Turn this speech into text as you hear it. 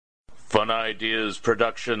Fun Ideas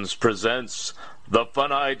Productions presents the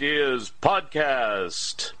Fun Ideas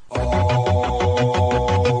Podcast.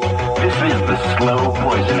 This is the Slow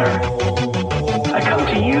Poisoner. I come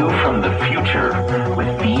to you from the future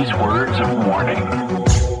with these words of warning.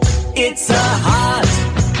 It's a hot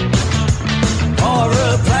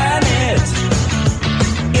horror planet.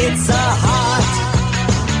 It's a hot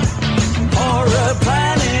horror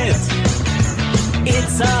planet.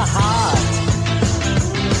 It's a hot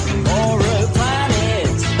horror planet.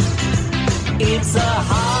 It's a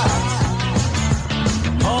hot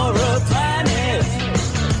horror planet.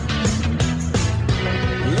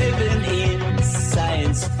 Living in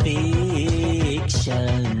science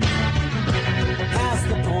fiction. Past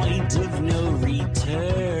the point of no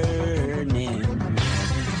returning.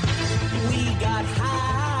 We got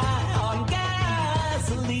high on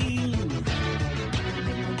gasoline.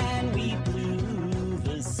 And we blew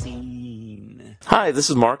the scene. Hi, this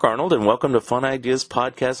is Mark Arnold, and welcome to Fun Ideas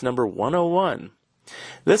Podcast number 101.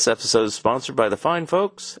 This episode is sponsored by the fine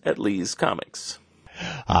folks at Lee's Comics.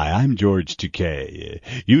 Hi, I'm George Takei.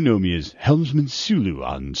 You know me as Helmsman Sulu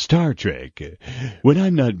on Star Trek. When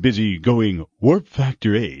I'm not busy going Warp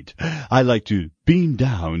Factor 8, I like to beam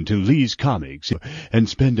down to Lee's Comics and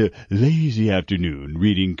spend a lazy afternoon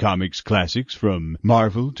reading comics classics from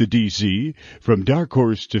Marvel to DC, from Dark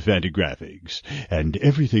Horse to Fantagraphics, and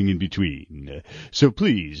everything in between. So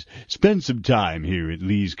please, spend some time here at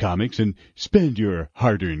Lee's Comics and spend your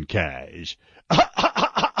hard-earned cash.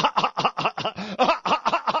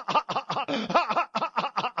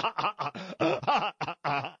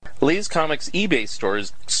 Lee's Comics eBay store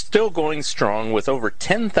is still going strong with over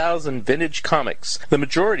 10,000 vintage comics, the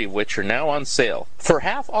majority of which are now on sale. For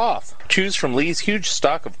half off, choose from Lee's huge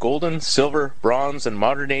stock of golden, silver, bronze, and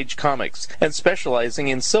modern age comics, and specializing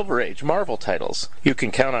in Silver Age Marvel titles. You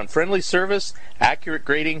can count on friendly service, accurate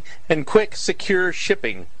grading, and quick, secure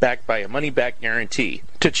shipping backed by a money-back guarantee.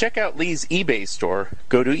 To check out Lee's eBay store,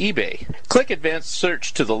 go to eBay. Click Advanced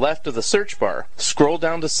Search to the left of the search bar, scroll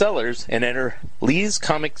down to Sellers, and enter Lee's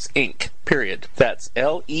Comics Inc. Period. That's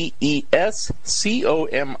LeesComics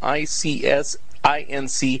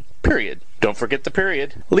period. Don't forget the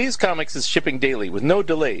period. Lee's Comics is shipping daily with no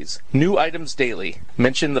delays. New items daily.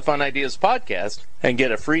 Mention the Fun Ideas Podcast and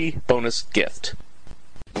get a free bonus gift.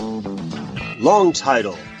 Long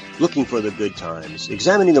title, Looking for the Good Times,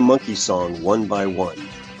 Examining the Monkey Song One by One,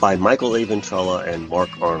 by Michael A. Ventrella and Mark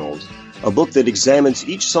Arnold. A book that examines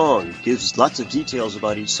each song, gives lots of details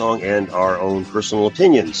about each song, and our own personal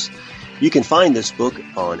opinions. You can find this book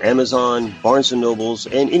on Amazon, Barnes & Nobles,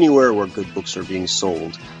 and anywhere where good books are being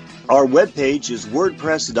sold. Our webpage is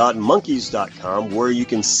wordpress.monkeys.com, where you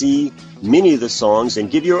can see many of the songs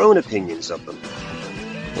and give your own opinions of them.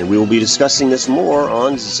 And we will be discussing this more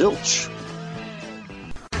on Zilch.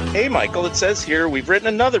 Hey Michael, it says here we've written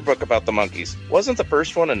another book about the Monkees. Wasn't the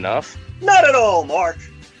first one enough? Not at all, Mark.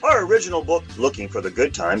 Our original book, Looking for the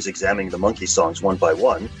Good Times, Examining the Monkey Songs One by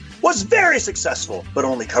One, was very successful, but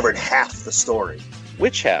only covered half the story.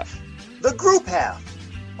 Which half? The group half.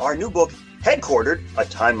 Our new book, Headquartered, A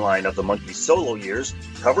Timeline of the Monkees' Solo Years,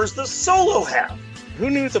 covers the solo half. Who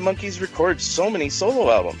knew the Monkees record so many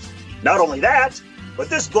solo albums? Not only that, but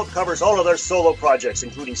this book covers all of their solo projects,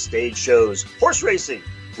 including stage shows, horse racing,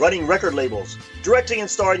 running record labels, directing and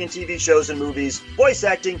starring in TV shows and movies, voice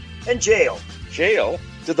acting, and jail. Jail?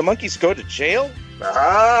 Did the Monkees go to jail?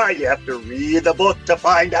 You have to read the book to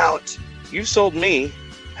find out. You sold me.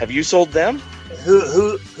 Have you sold them?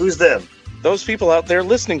 Who's them? Those people out there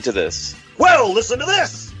listening to this. Well, listen to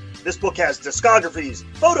this. This book has discographies,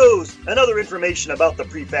 photos, and other information about the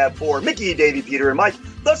Prefab Four, Mickey, Davey, Peter, and Mike,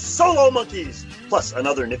 the Solo Monkees, plus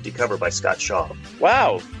another nifty cover by Scott Shaw.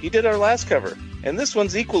 Wow, he did our last cover. And this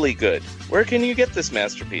one's equally good. Where can you get this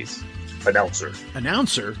masterpiece? Announcer.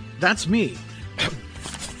 Announcer? That's me.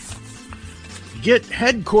 Get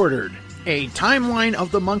Headquartered, a timeline of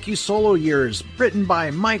the Monkey solo years, written by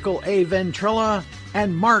Michael A. Ventrella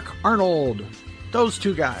and Mark Arnold. Those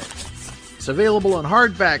two guys. It's available in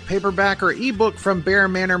hardback, paperback, or ebook from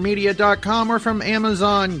BearManorMedia.com or from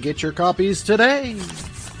Amazon. Get your copies today.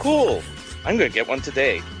 Cool. I'm going to get one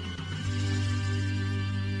today.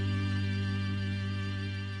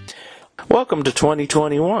 Welcome to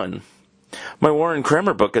 2021. My Warren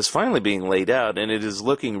Kremer book is finally being laid out, and it is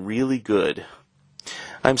looking really good.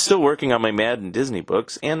 I'm still working on my Madden Disney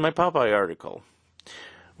books and my Popeye article.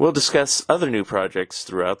 We'll discuss other new projects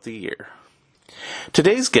throughout the year.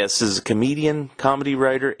 Today's guest is a comedian, comedy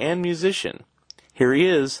writer, and musician. Here he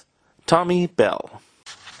is, Tommy Bell.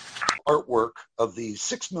 Artwork of the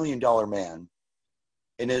 $6 Million Man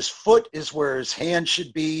and his foot is where his hand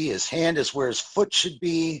should be. His hand is where his foot should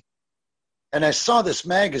be. And I saw this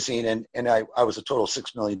magazine, and I was a total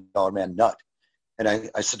 $6 million man nut. And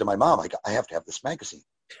I said to my mom, I have to have this magazine.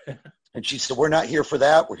 And she said, we're not here for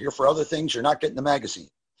that. We're here for other things. You're not getting the magazine.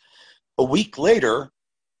 A week later,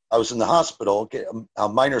 I was in the hospital, getting a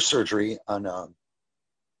minor surgery on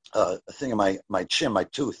a thing in my chin, my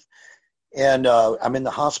tooth. And I'm in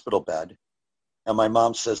the hospital bed. And my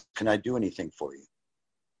mom says, can I do anything for you?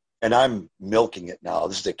 And I'm milking it now.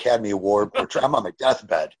 This is the Academy Award. I'm on my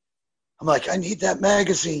deathbed. I'm like, I need that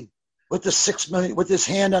magazine with the 6 million, with his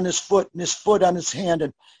hand on his foot and his foot on his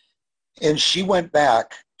hand. And she went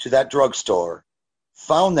back to that drugstore,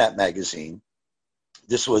 found that magazine.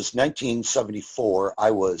 This was 1974.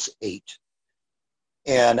 I was 8.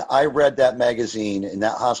 And I read that magazine in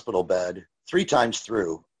that hospital bed 3 times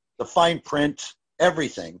through, the fine print,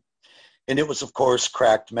 everything. And it was, of course,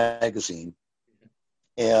 Cracked magazine.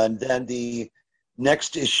 And then the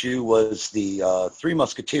next issue was the Three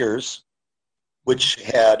Musketeers, which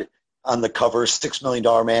had on the cover $6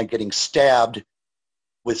 Million Man getting stabbed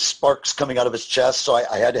with sparks coming out of his chest. So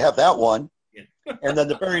I had to have that one. Yeah. And then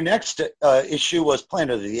the very next issue was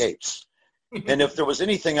Planet of the Apes. And if there was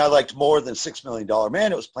anything I liked more than $6 Million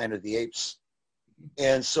Man, it was Planet of the Apes.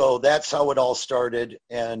 And so that's how it all started.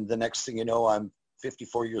 And the next thing you know, I'm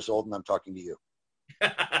 54 years old and I'm talking to you.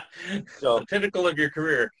 So the pinnacle of your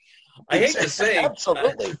career. I hate to say,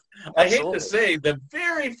 absolutely. I hate to say, the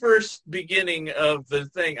very first beginning of the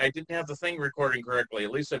thing, I didn't have the thing recording correctly.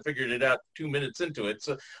 At least I figured it out 2 minutes into it.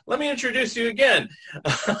 So let me introduce you again.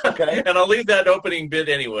 Okay. And I'll leave that opening bit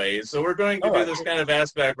anyway. So we're going to do this kind of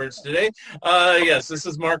ass backwards today. Yes, this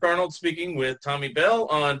is Mark Arnold speaking with Tommy Bell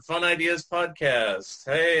on Fun Ideas Podcast.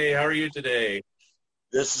 Hey, how are you today?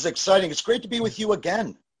 This is exciting. It's great to be with you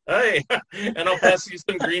again. Hey, and I'll pass you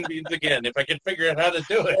some green beans again if I can figure out how to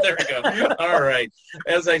do it. There we go. All right.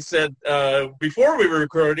 As I said before we were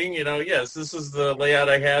recording, yes, this is the layout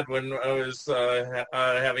I had when I was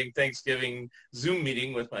having Thanksgiving Zoom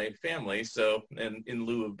meeting with my family. So, and in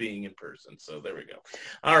lieu of being in person. So there we go.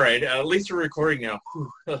 All right. At least we're recording now.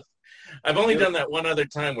 Whew. I've only done that one other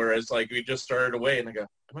time where it's like we just started away and I go,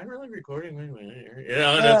 am I really recording? And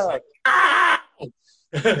it's like, ah!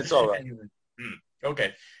 It's all right. Anyway.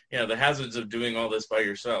 Okay. The hazards of doing all this by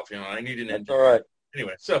yourself. I need an engineer. That's all right.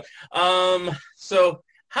 Anyway, so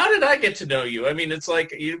how did I get to know you? I mean, it's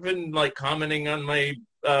like you've been like commenting on my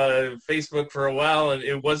Facebook for a while,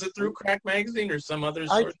 and was it through Crack Magazine or some other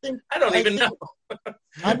source? I don't even know.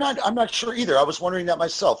 I'm not sure either. I was wondering that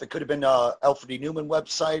myself. It could have been Alfred E. Newman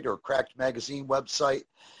website or Cracked Magazine website.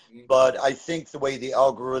 But I think the way the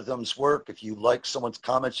algorithms work, if you like someone's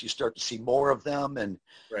comments, you start to see more of them. And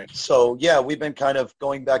so, yeah, we've been kind of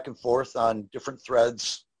going back and forth on different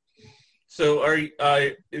threads. So are you,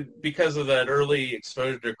 because of that early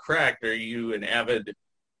exposure to Cracked, are you an avid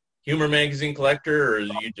humor magazine collector, or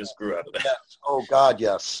you just grew out of that? Yes. Oh, God,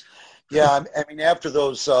 yes. Yeah, I mean, after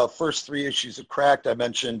those first 3 issues of Cracked, I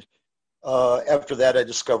mentioned, after that I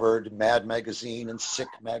discovered Mad Magazine and Sick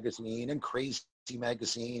Magazine and Crazy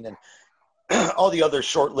Magazine and all the other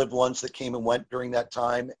short-lived ones that came and went during that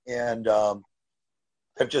time, and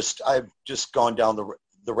I've just gone down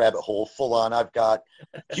the rabbit hole full on. I've got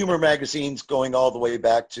humor magazines going all the way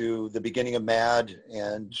back to the beginning of Mad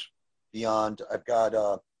and beyond. I've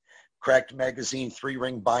got Cracked Magazine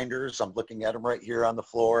 3-ring binders. I'm looking at them right here on the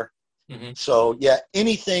floor. Mm-hmm. So yeah,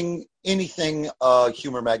 anything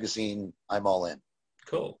humor magazine, I'm all in.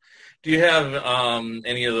 Cool. Do you have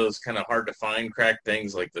any of those kind of hard to find Cracked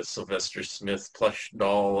things like the Sylvester Smith plush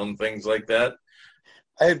doll and things like that?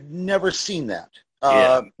 I've never seen that.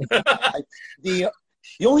 Yeah.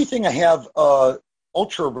 The only thing I have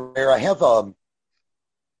ultra rare, I have a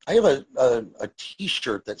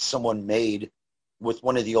T-shirt that someone made with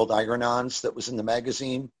one of the old Iron-Ons that was in the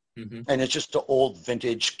magazine, and it's just an old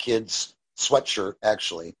vintage kids sweatshirt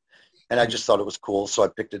actually, and I just thought it was cool, so I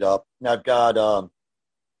picked it up. And I've got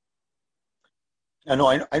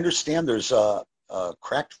I understand there's a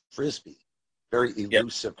Cracked Frisbee, very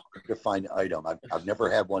elusive, hard to find item. I've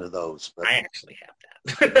never had one of those. But I actually have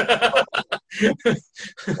that.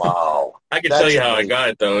 Wow. I can tell you how I got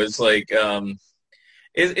it, though. It's like,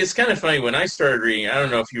 it's kind of funny. When I started reading, I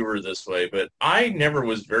don't know if you were this way, but I never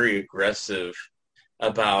was very aggressive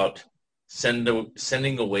about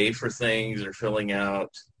sending away for things or filling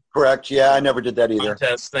out. Correct. Yeah, I never did that either.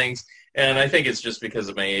 Contest things. And I think it's just because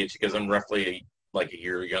of my age, because I'm roughly like a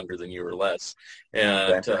year younger than you or less.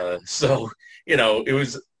 And so, it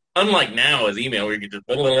was unlike now with email where you could just,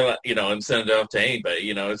 and send it out to anybody.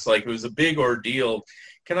 It's like it was a big ordeal.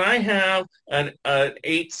 Can I have an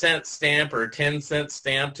 8-cent stamp or a 10-cent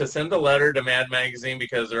stamp to send a letter to Mad Magazine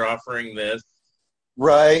because they're offering this?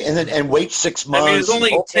 Right, and wait 6 months. I mean, it's only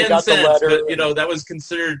hope they 10 got the cents, letter. but, that was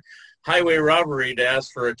considered highway robbery to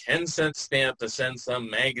ask for a 10-cent stamp to send some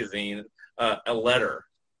magazine a letter.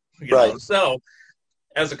 Right. So,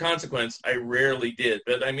 as a consequence, I rarely did.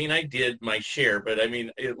 But, I mean, I did my share. But, I mean,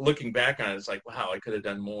 looking back on it, it's like, wow, I could have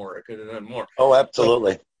done more. I could have done more. Oh,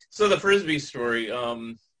 absolutely. So the Frisbee story,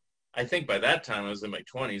 I think by that time I was in my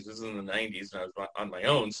 20s. This was in the 90s, and I was on my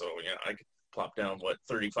own. So, I could plop down,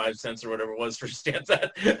 35 cents or whatever it was for stamp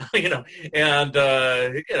that, and,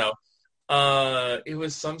 it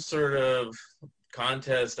was some sort of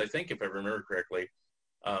contest, I think, if I remember correctly.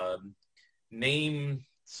 Tell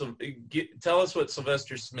us what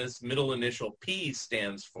Sylvester Smith's middle initial P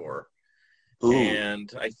stands for. Ooh.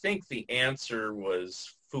 And I think the answer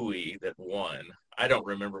was Fooey that won. I don't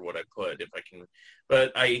remember what I put, if I can,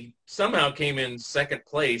 but I somehow came in second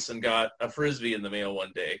place and got a Frisbee in the mail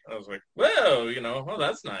one day. I was like, whoa, oh,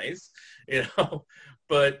 that's nice,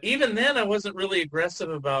 but even then I wasn't really aggressive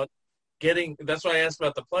about that's why I asked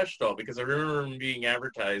about the plush doll, because I remember them being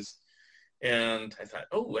advertised and I thought,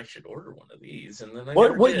 oh, I should order one of these. And then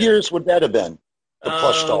what years would that have been? The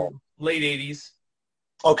plush doll? Late 80s.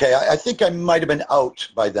 Okay. I think I might've been out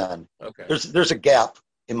by then. Okay. There's a gap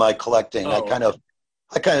in my collecting. Oh,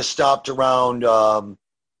 I kind of stopped around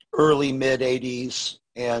early mid 80s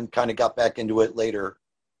and kind of got back into it later.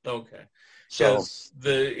 Okay. So Because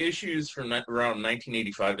the issues from around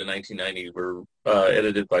 1985 to 1990 were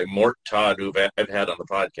edited by Mort Todd, who I've had on the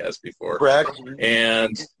podcast before. correct.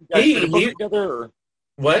 And You guys did a book together, or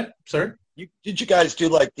what? Sir? did you guys do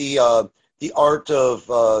like the art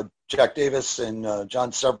of Jack Davis and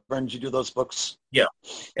John Severin? Did you do those books? Yeah.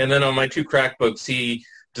 And then on my 2 crack books, he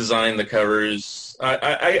designed the covers.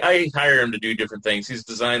 I hire him to do different things. He's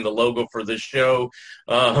designed the logo for this show.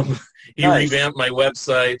 He Nice. revamped my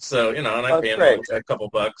website. So, and I That's pay him great. a couple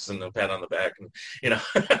bucks and a pat on the back, and,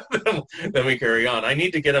 then we carry on. I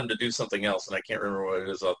need to get him to do something else, and I can't remember what it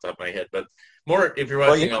is off the top of my head. But more, if you're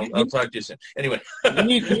watching, I'll talk to you soon. Anyway.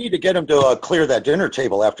 you need to get him to clear that dinner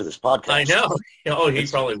table after this podcast. I know. Oh, he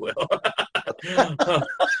probably will.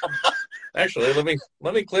 Actually,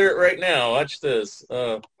 let me clear it right now. Watch this.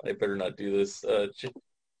 I better not do this.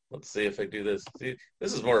 Let's see if I do this. See,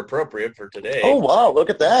 this is more appropriate for today. Oh, wow. Look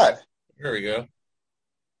at that. Here we go.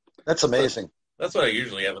 That's amazing. That's what I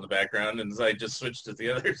usually have in the background, and I just switched to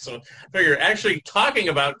the other. So I figure actually talking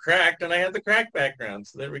about Cracked, and I had the Cracked background.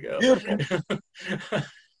 So there we go. Beautiful.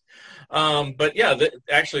 But yeah,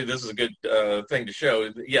 actually, this is a good thing to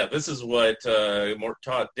show. Yeah, this is what Mort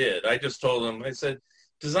Todd did. I just told him, I said,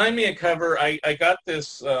 design me a cover. I got this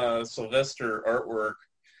Sylvester artwork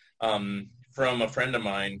from a friend of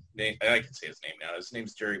mine. I can say his name now. His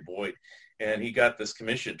name's Jerry Boyd. And he got this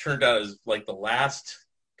commission. It turned out as like the last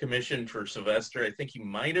commission for Sylvester. I think he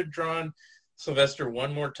might have drawn Sylvester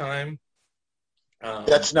one more time.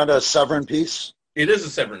 That's not a Severin piece? It is a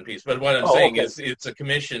Severin piece, but what I'm saying okay. is it's a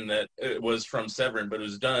commission that was from Severin, but it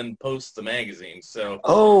was done post the magazine. So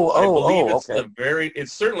I believe it's okay.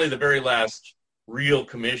 it's certainly the very last real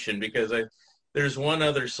commission, because there's one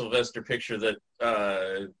other Sylvester picture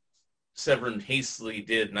that Severin hastily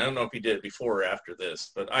did, and I don't know if he did it before or after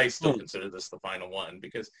this, but I still consider this the final one,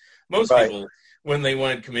 because most people, when they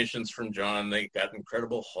wanted commissions from John, they got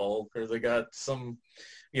Incredible Hulk, or they got some,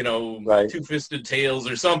 Two-Fisted Tales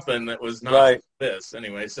or something that was not this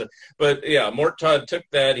anyway. So, but yeah, Mort Todd took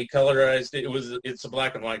that, he colorized it. It's a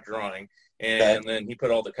black and white drawing, and then he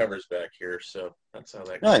put all the covers back here. So that's how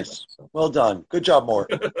that. Nice. So. Well done. Good job,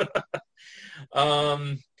 Mort.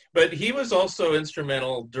 But he was also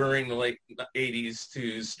instrumental during the late 80s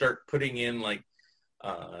to start putting in like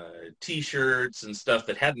T-shirts and stuff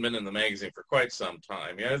that hadn't been in the magazine for quite some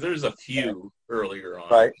time. Yeah, there's a few earlier on.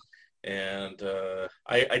 Right. And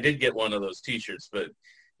I did get one of those T-shirts, but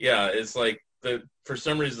yeah, it's like for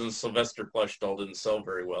some reason the Sylvester plush doll didn't sell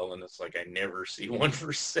very well, and it's like I never see one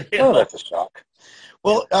for sale. Oh, that's a shock.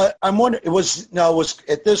 Well, I'm wondering, it was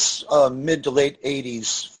at this mid to late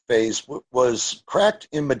 80s phase, was Cracked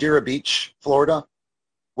in Madeira Beach, Florida?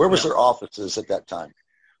 Where was their offices at that time?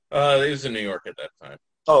 It was in New York at that time.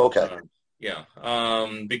 Oh, okay.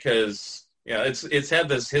 Because it's had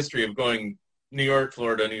this history of going New York,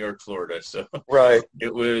 Florida. So right.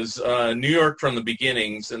 It was New York from the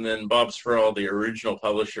beginnings, and then Bob Sproul, the original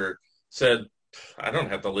publisher, said, I don't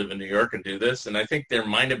have to live in New York and do this. And I think there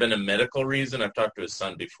might have been a medical reason. I've talked to his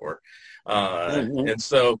son before. And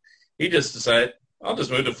so he just decided, I'll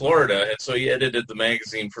just move to Florida. And so he edited the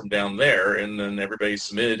magazine from down there, and then everybody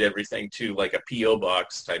submitted everything to like a P.O.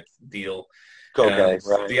 box type deal. Okay,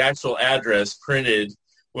 right. The actual address printed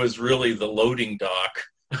was really the loading dock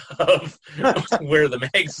of where the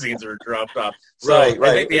magazines were dropped off. So Right, I think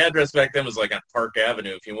right. the address back then was like on Park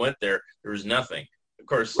Avenue. If you went there, there was nothing. Of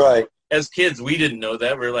course, Right. as kids, we didn't know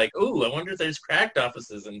that. We were like, "Ooh, I wonder if there's cracked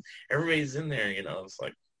offices," and everybody's in there. It's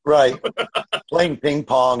like Right. Playing ping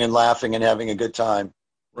pong and laughing and having a good time.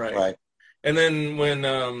 right. Right. And then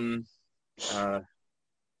when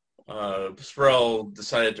Sproul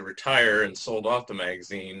decided to retire and sold off the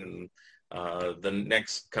magazine, and the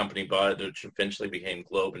next company bought it, which eventually became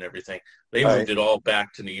Globe and everything. They Right. moved it all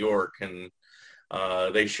back to New York, and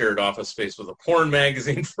they shared office space with a porn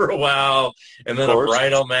magazine for a while, and then a course.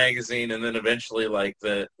 bridal magazine, and then eventually like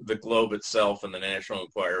the Globe itself and the National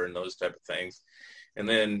Enquirer and those type of things. And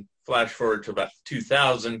then flash forward to about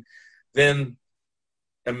 2000, then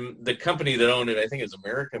the company that owned it, I think it was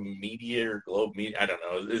America Media or Globe Media, I don't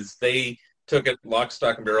know, they took it lock,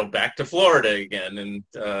 stock, and barrel back to Florida again. And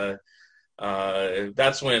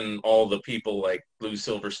that's when all the people like Lou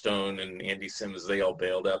Silverstone and Andy Sims, they all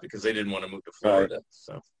bailed out because they didn't want to move to Florida. Right.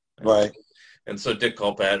 So, right. And so Dick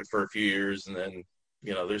Culp had it for a few years, and then,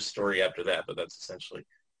 there's a story after that, but that's essentially.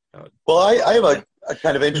 Well, I have a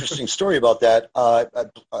kind of interesting story about that.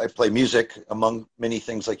 I play music, among many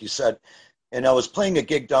things, like you said. And I was playing a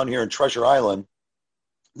gig down here in Treasure Island.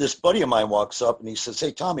 This buddy of mine walks up and he says,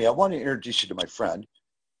 "Hey, Tommy, I want to introduce you to my friend.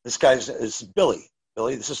 This guy is Billy.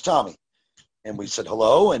 Billy, this is Tommy." And we said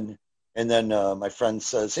hello. And then my friend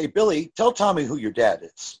says, "Hey, Billy, tell Tommy who your dad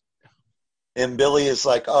is." And Billy is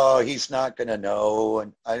like, "Oh, he's not going to know."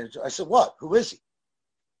 And I said, "What? Who is he?"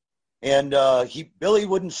 And Billy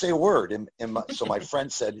wouldn't say a word. So my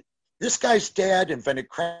friend said, "This guy's dad invented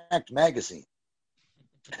Cracked Magazine."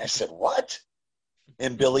 And I said, "What?"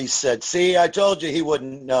 And Billy said, "See, I told you he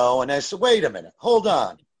wouldn't know." And I said, "Wait a minute, hold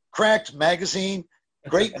on. Cracked Magazine,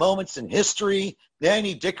 great moments in history,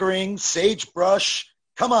 Nanny Dickering, Sagebrush,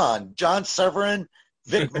 come on, John Severin,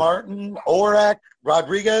 Vic Martin, Orac,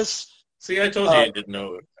 Rodriguez." See, I told you you didn't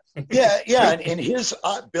know it. Yeah.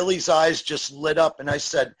 And Billy's eyes just lit up. And I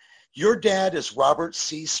said, "Your dad is Robert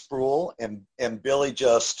C. Sproul." And Billy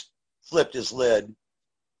just flipped his lid.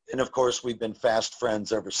 And of course, we've been fast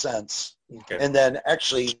friends ever since. Okay. And then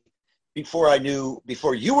actually, before you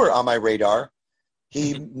were on my radar,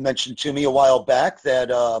 he mentioned to me a while back that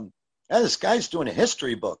this guy's doing a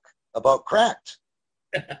history book about Cracked.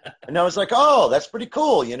 And I was like, "Oh, that's pretty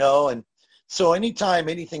cool," And so anytime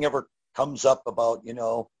anything ever comes up about,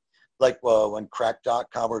 like when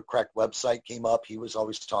Cracked.com or Cracked website came up, he was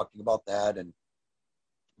always talking about that. And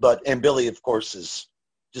Billy, of course, is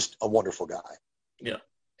just a wonderful guy. Yeah.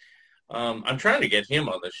 I'm trying to get him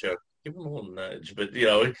on the show. Give him a little nudge, but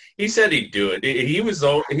he said he'd do it. He was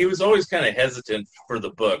always kind of hesitant for the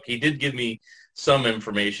book. He did give me some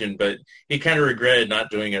information, but he kind of regretted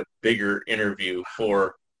not doing a bigger interview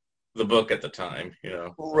for the book at the time.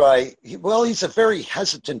 Right. He's a very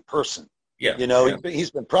hesitant person. Yeah.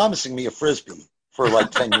 He's been promising me a Frisbee for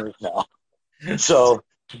like 10 years now. So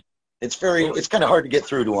it's kind of hard to get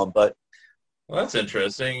through to him, but. Well, that's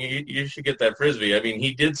interesting. You should get that Frisbee. I mean,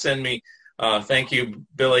 he did send me, thank you,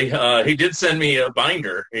 Billy. He did send me a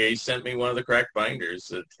binder. He sent me one of the Cracked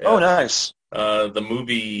binders. Nice. The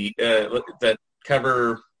movie, that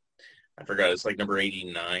cover, I forgot, it's like number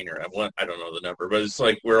 89 or I don't know the number, but it's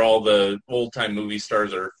like where all the old-time movie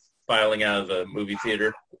stars are filing out of the movie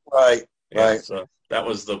theater. Right, right. So that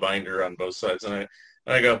was the binder on both sides. And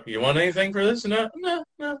I go, "You want anything for this?" No.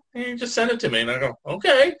 He just sent it to me. And I go,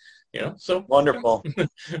 "Okay." So wonderful.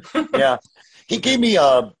 Yeah, he gave me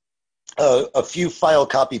a few file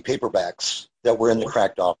copy paperbacks that were in the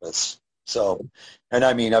Cracked office. So, and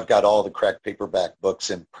I mean, I've got all the Cracked paperback books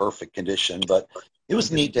in perfect condition, but it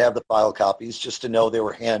was neat to have the file copies just to know they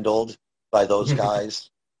were handled by those guys.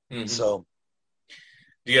 Mm-hmm. So,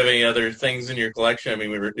 do you have any other things in your collection? I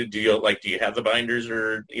mean, do you have the binders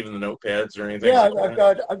or even the notepads or anything? Yeah, like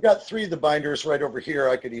I've got 3 of the binders right over here.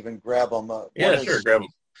 I could even grab them. Sure, grab them.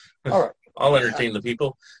 All right. I'll entertain the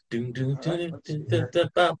people.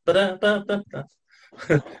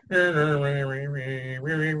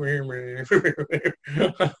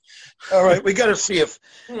 All right, we got to see if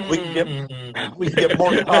we can get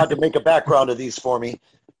Morgan Todd to make a background of these for me.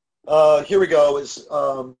 Here we go.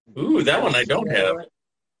 Ooh, that one I don't have.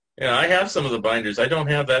 Yeah, I have some of the binders. I don't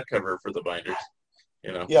have that cover for the binders.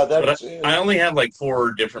 Yeah, but I only have like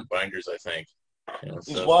 4 different binders, I think.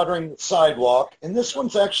 He's watering the sidewalk, and this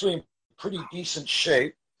one's actually in pretty decent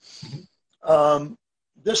shape.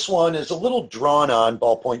 This one is a little drawn on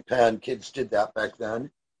ballpoint pen. Kids did that back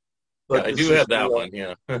then. But yeah, I do have that one,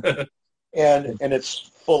 yeah. and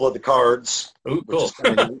it's full of the cards. Ooh, cool.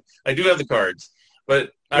 I do have the cards.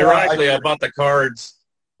 But ironically, I bought the cards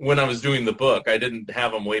when I was doing the book. I didn't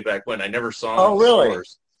have them way back when. I never saw them. Oh, in really?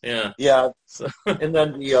 stores. Yeah. Yeah. So, And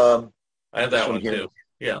then the I have that one here. too.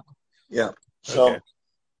 Yeah. Yeah. So Okay.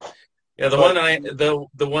 Yeah, the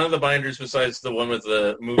one of the binders besides the one with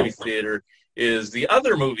the movie theater is the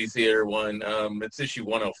other movie theater one. It's issue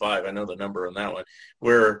 105. I know the number on that one,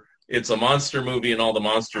 where it's a monster movie and all the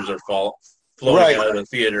monsters are floating out of the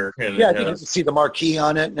theater. And yeah, you can see the marquee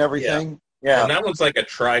on it and everything. Yeah. And that one's like a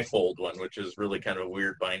trifold one, which is really kind of a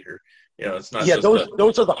weird binder. You know, it's not. Yeah, just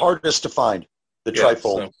those are the hardest to find. The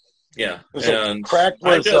trifold. So, yeah, and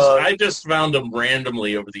I just found them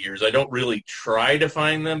randomly over the years. I don't really try to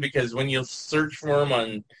find them because when you search for them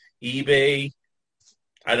on eBay,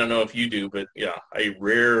 I don't know if you do, but yeah, I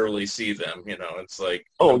rarely see them. You know, it's like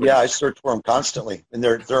I search for them constantly, and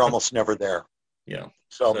they're almost never there. Yeah.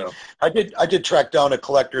 So I did track down a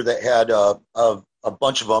collector that had a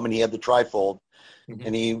bunch of them, and he had the trifold,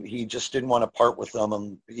 and he just didn't want to part with them,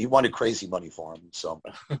 and he wanted crazy money for them. So.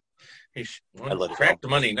 He tracked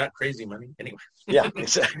money, not crazy money. Anyway. Yeah,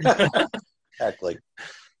 exactly.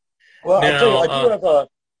 Well, now,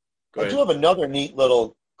 I do have another neat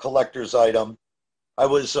little collector's item. I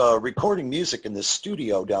was recording music in this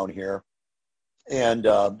studio down here, and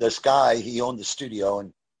this guy, he owned the studio,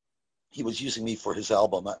 and he was using me for his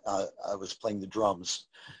album. I was playing the drums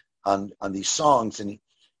on these songs, and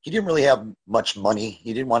he didn't really have much money.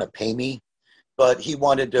 He didn't want to pay me. But he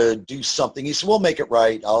wanted to do something. He said, we'll make it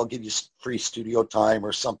right. I'll give you free studio time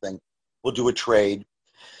or something. We'll do a trade.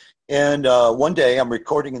 And one day I'm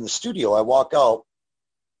recording in the studio. I walk out,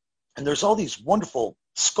 and there's all these wonderful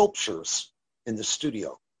sculptures in the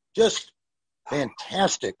studio. Just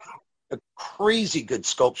fantastic, crazy good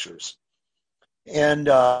sculptures. And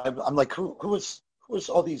I'm like, who is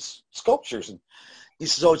all these sculptures? And he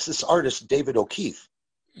says, oh, it's this artist, David O'Keefe.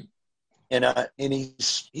 And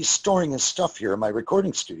he's storing his stuff here in my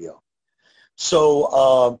recording studio.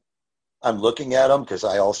 So I'm looking at him because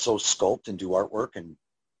I also sculpt and do artwork. And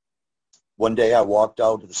one day I walked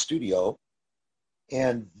out of the studio,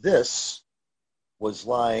 and this was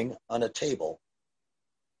lying on a table.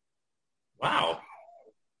 Wow.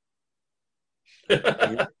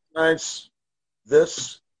 Nice.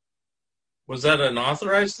 This. Was that an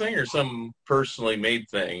authorized thing or some personally made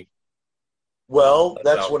thing? Well,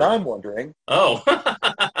 that's what I'm wondering. Oh.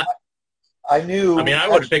 I knew. I mean, I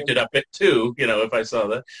would have picked it up too, you know, if I saw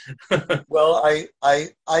that. Well,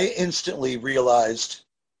 I instantly realized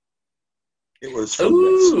it was from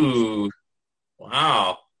Ooh. This.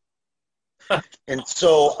 Wow. And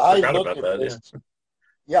so I looked at this.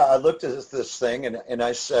 Yeah, I looked at this thing, and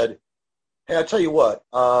I said, hey, I'll tell you what,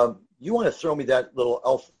 you want to throw me that little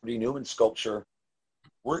Alfred E. Newman sculpture,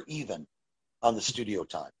 we're even on the studio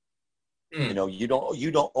time. You know, you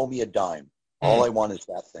don't owe me a dime. All I want is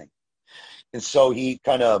that thing. And so he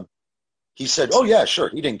said, oh yeah, sure.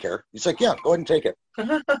 He didn't care. He's like, yeah, go ahead and take it.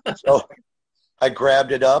 So I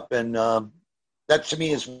grabbed it up, and that to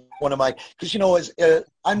me is one of my, because, you know,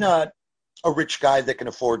 I'm not a rich guy that can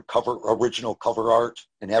afford original cover art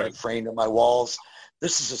and have it framed on my walls.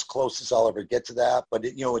 This is as close as I'll ever get to that. But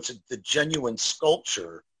it's the genuine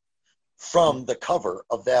sculpture from the cover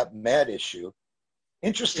of that Mad issue.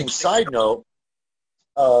 Interesting side note,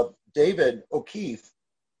 David O'Keefe,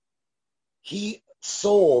 he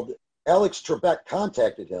sold, Alex Trebek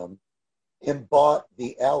contacted him and bought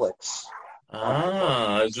the Alex.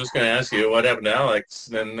 I was just going to ask you what happened to Alex,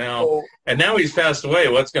 and now he's passed away.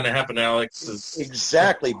 What's going to happen to Alex?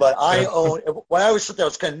 Exactly, but I always thought that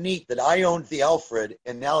was kind of neat that I owned the Alfred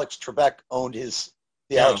and Alex Trebek owned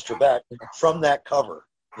the Alex Trebek from that cover,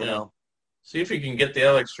 you know. See if you can get the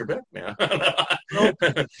Alex Trebek now.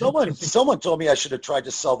 Someone told me I should have tried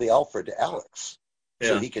to sell the Alfred to Alex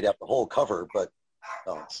so he could have the whole cover, but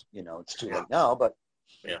it's too late now. But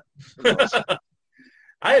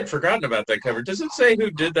I had forgotten about that cover. Does it say who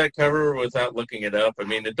did that cover without looking it up? I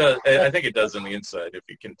mean, it does. I think it does on the inside if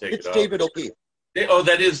you can take it off. It's David O'Keefe. Oh,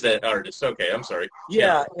 that is that artist. Okay, I'm sorry.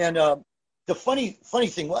 Yeah, and the funny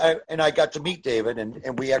thing, I got to meet David,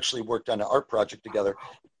 and we actually worked on an art project together.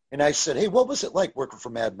 And I said, hey, what was it like working for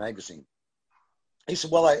Mad Magazine? He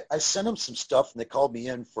said, well, I sent him some stuff, and they called me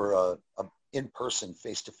in for a in-person,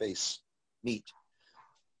 face-to-face meet.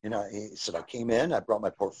 And he said, I came in, I brought my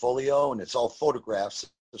portfolio, and it's all photographs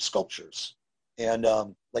of sculptures and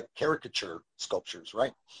like caricature sculptures,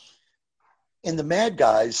 right? And the Mad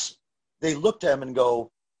guys, they looked at him and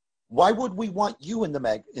go, why would we want you in the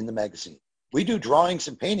magazine? We do drawings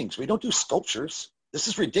and paintings. We don't do sculptures. This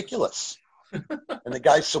is ridiculous. And the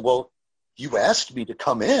guy said, well, you asked me to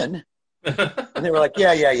come in. And they were like,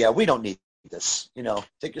 yeah, we don't need this.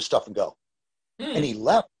 Take your stuff and go. And he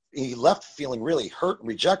left he left feeling really hurt and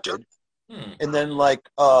rejected. Hmm. And then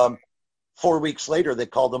 4 weeks later, they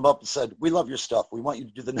called him up and said, "We love your stuff. We want you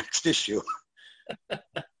to do the next issue."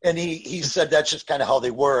 And he said that's just kind of how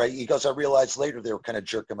they were. He goes, "I realized later they were kind of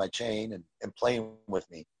jerking my chain and playing with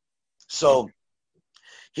me." So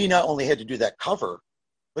he not only had to do that cover,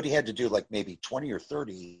 but he had to do like maybe 20 or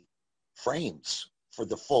 30 frames for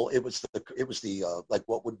the full. It was the like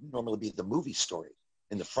what would normally be the movie story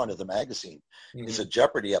in the front of the magazine. Mhm. It's a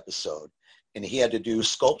Jeopardy episode, and he had to do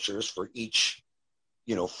sculptures for each,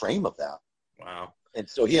 frame of that. Wow. And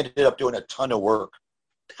so he ended up doing a ton of work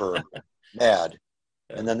for Mad,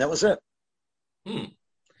 and then that was it.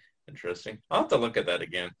 Interesting. I'll have to look at that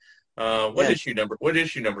again. What issue number? What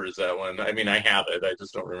issue number is that one? I mean, I have it. I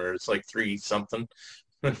just don't remember. It's like 3 something,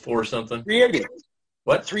 4 something. 380.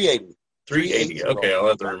 What? 380. 380. Okay, I'll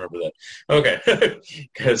have to remember that. Okay,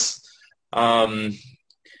 because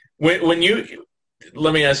when you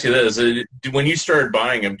let me ask you this: when you started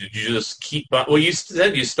buying them, did you just keep? Well, you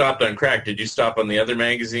said you stopped on Crack. Did you stop on the other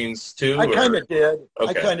magazines too? I kind of did. Okay.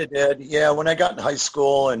 I kind of did. Yeah, when I got in high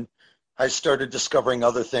school and I started discovering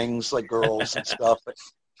other things like girls and stuff,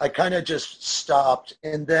 I kind of just stopped,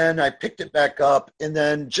 and then I picked it back up, and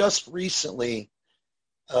then just recently,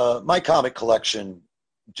 my comic collection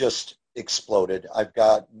just exploded. I've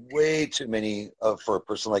got way too many for a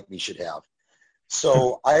person like me should have.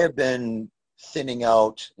 So I have been thinning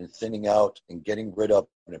out and getting rid of,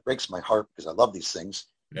 and it breaks my heart because I love these things.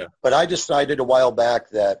 Yeah. But I decided a while back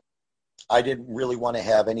that I didn't really want to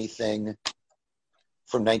have anything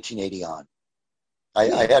from 1980 on.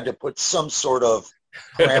 I had to put some sort of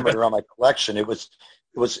parameter on my collection. It was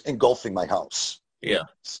engulfing my house. Yeah.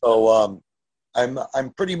 So I'm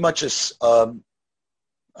pretty much a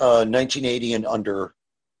 1980 and under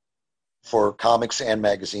for comics and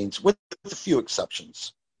magazines, with a few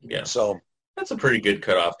exceptions. Yeah. So that's a pretty good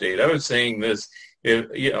cutoff date. I was saying this.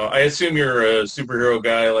 I assume you're a superhero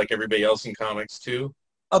guy like everybody else in comics too.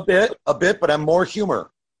 A bit, but I'm more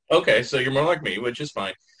humor. Okay, so you're more like me, which is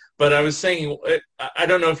fine. But I was saying, I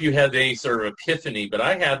don't know if you had any sort of epiphany, but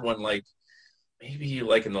I had one maybe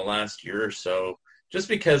in the last year or so, just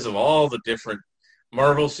because of all the different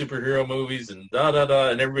Marvel superhero movies and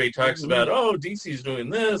and everybody talks about, oh, DC's doing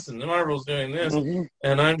this and Marvel's doing this,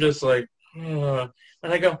 and I'm just like, and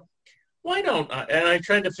I go, why don't I? And I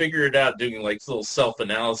tried to figure it out, doing little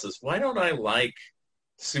self-analysis. Why don't I like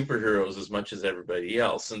superheroes as much as everybody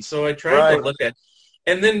else? And so I tried to look at,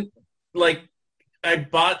 and then I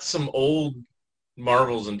bought some old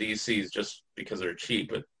Marvels and DCs just because they're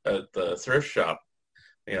cheap at the thrift shop.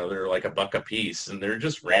 They're like $1 a piece, and they're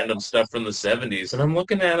just random stuff from the 70s. And I'm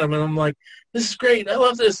looking at them, and I'm like, this is great. I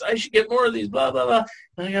love this. I should get more of these, blah, blah, blah.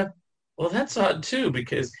 And I go, well, that's odd, too,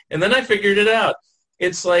 and then I figured it out.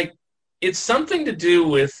 It's it's something to do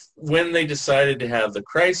with when they decided to have the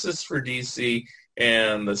Crisis for DC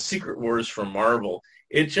and the Secret Wars for Marvel.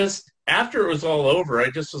 It just, after it was all over,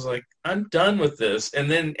 I just was like, I'm done with this. And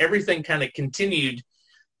then everything kind of continued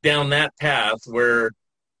down that path where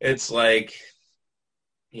it's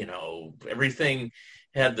everything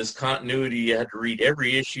had this continuity. You had to read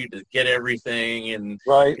every issue to get everything. And,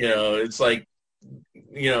 it's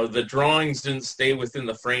the drawings didn't stay within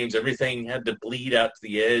the frames. Everything had to bleed out to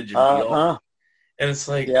the edge. And it's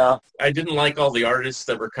I didn't like all the artists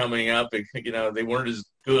that were coming up. They weren't as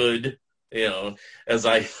good,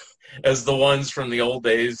 as the ones from the old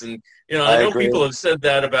days. And, I know agree. People have said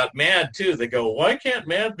that about Mad, too. They go, why can't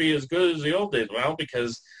Mad be as good as the old days? Well,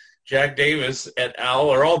 because Jack Davis et al.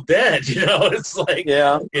 Are all dead, It's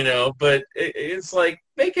but it's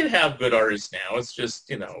they can have good artists now. It's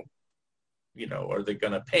just, are they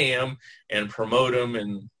going to pay them and promote them?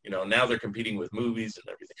 And, now they're competing with movies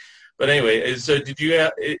and everything. But anyway, so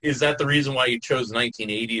is that the reason why you chose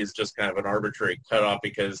 1980 as just kind of an arbitrary cutoff?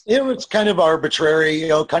 Because it was kind of arbitrary,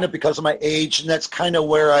 kind of because of my age. And that's kind of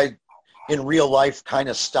where I, in real life, kind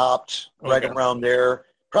of stopped right around there.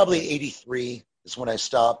 Probably 83 is when I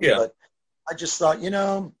stopped. Yeah. But I just thought,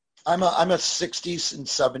 I'm a 60s and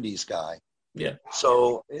 70s guy. Yeah.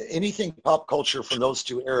 So anything pop culture from those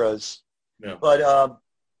two eras. Yeah. But,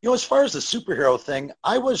 as far as the superhero thing,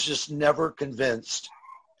 I was just never convinced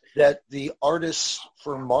that the artists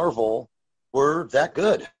for Marvel were that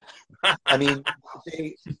good. I mean,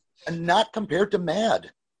 they not compared to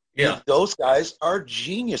Mad. Yeah. Those guys are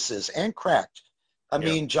geniuses and cracked. I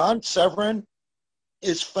mean, John Severin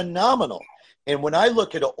is phenomenal. And when I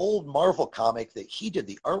look at an old Marvel comic that he did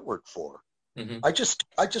the artwork for, I just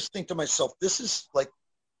think to myself, this is like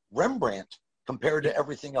Rembrandt compared to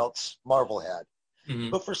everything else Marvel had.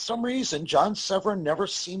 But for some reason, John Severin never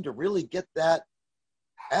seemed to really get that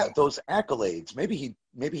those accolades. Maybe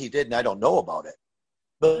he did, and I don't know about it.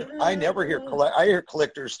 But I never hear I hear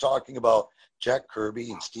collectors talking about Jack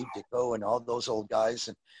Kirby and Steve Ditko and all those old guys,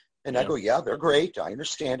 and I go, yeah, they're great. I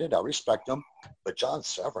understand it. I respect them. But John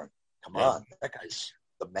Severin, come on, that guy's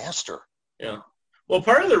the master. Yeah. Well,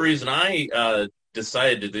 part of the reason I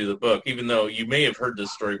decided to do the book, even though you may have heard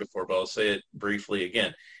this story before, but I'll say it briefly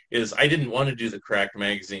again, is I didn't want to do the Cracked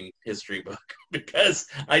Magazine history book because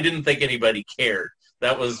I didn't think anybody cared.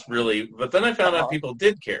 That was really, but then I found out people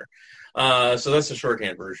did care. So that's the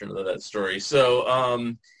shorthand version of that story. So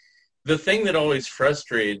the thing that always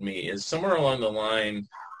frustrated me is somewhere along the line,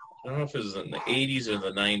 I don't know if it was in the 80s or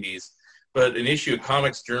the 90s, but an issue of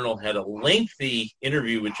Comics Journal had a lengthy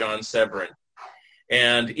interview with John Severin.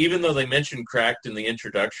 And even though they mentioned Cracked in the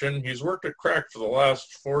introduction, he's worked at Cracked for the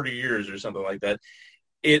last 40 years or something like that.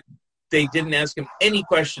 They didn't ask him any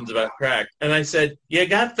questions about Cracked. And I said, you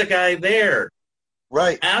got the guy there.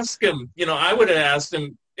 Right. Ask him. I would have asked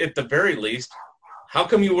him at the very least, how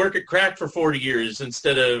come you work at Cracked for 40 years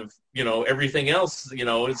instead of, everything else?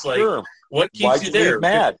 It's like, sure. What keeps Why'd you there?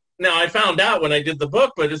 Mad? Now, I found out when I did the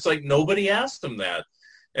book, but it's like nobody asked him that.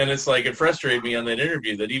 And it's like it frustrated me on that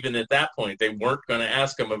interview that even at that point, they weren't going to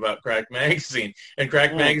ask him about Cracked Magazine. And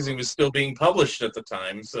Cracked Magazine was still being published at the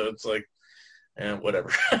time. So it's like, whatever.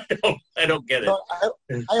 I don't get it.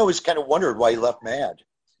 I always kind of wondered why he left Mad,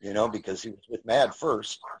 because he was with Mad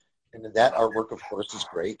first. And that artwork, of course, is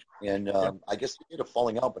great. And I guess they did a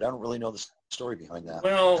falling out, but I don't really know the story behind that.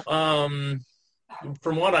 Well,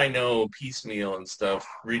 from what I know, piecemeal and stuff,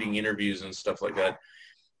 reading interviews and stuff like that,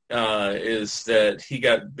 is that he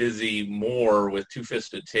got busy more with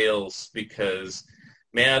Two-Fisted Tales because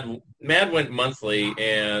Mad went monthly,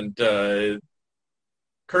 and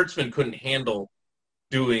Kurtzman couldn't handle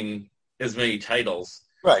doing as many titles.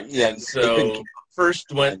 Right, yeah. And so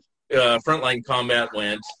first went Frontline Combat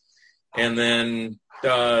went, and then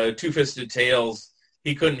Two-Fisted Tales,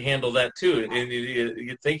 he couldn't handle that too. And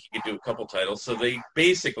you'd think he could do a couple titles. So they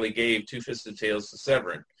basically gave Two-Fisted Tales to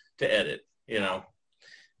Severin to edit,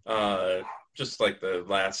 just like the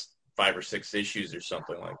last 5 or 6 issues or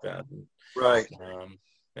something like that. Right.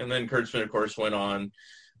 And then Kurtzman, of course, went on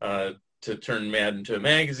to turn Mad into a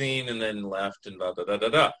magazine and then left and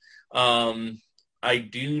da-da-da-da-da. I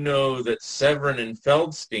do know that Severin and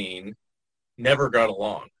Feldstein never got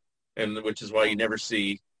along, and which is why you never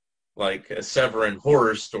see like a Severin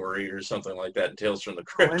horror story or something like that in Tales from the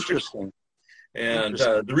Crypt. Interesting. And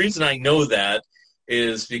the reason I know that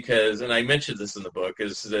is because, and I mentioned this in the book,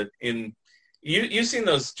 is that you've seen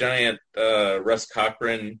those giant Russ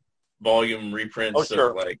Cochran volume reprints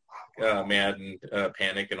of like Mad and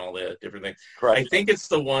Panic and all the different things. Correct. I think it's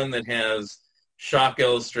the one that has Shock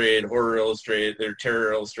Illustrated, Horror Illustrated, or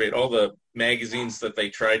Terror Illustrated, all the magazines that they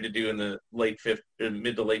tried to do in the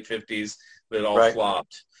mid to late 50s that all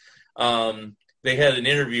flopped. They had an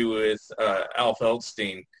interview with Al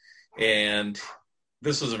Feldstein, and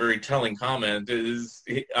this was a very telling comment.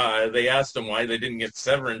 They asked him why they didn't get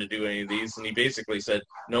Severin to do any of these, and he basically said,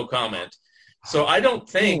 no comment. So I don't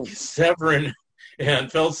think Severin and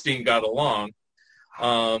Feldstein got along,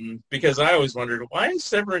 because I always wondered, why is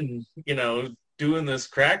Severin, doing this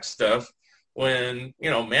crack stuff when,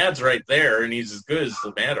 Mad's right there and he's as good as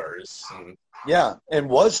the Mad artist. And, yeah, and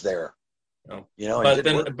was there. But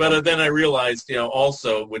then I realized,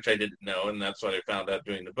 also, which I didn't know, and that's what I found out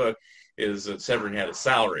doing the book, is that Severin had a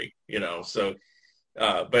salary, so,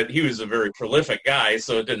 but he was a very prolific guy,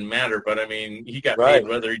 so it didn't matter. But I mean, he got paid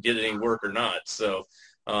whether he did any work or not. So,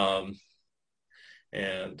 so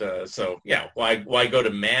yeah, why go to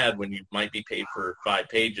Mad when you might be paid for 5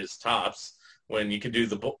 pages tops, when you could do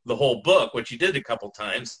the whole book, which he did a couple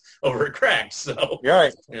times over at Cracked. So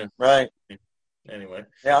right. Anyway,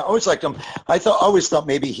 yeah, I always liked him. I always thought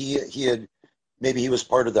maybe he was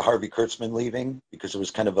part of the Harvey Kurtzman leaving, because it was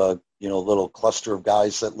kind of a little cluster of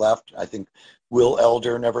guys that left. I think Will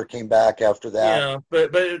Elder never came back after that. Yeah,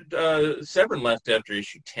 but Severin left after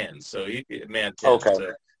issue 10, so Mad 10. Okay.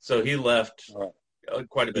 So he left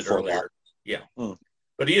quite a bit Before earlier. that. Yeah,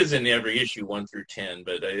 but he is in every issue 1 through 10.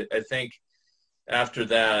 But I think after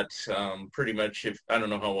that, pretty much, I don't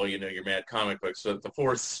know how well you know your Mad comic books, but the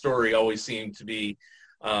 4th story always seemed to be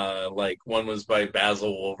like one was by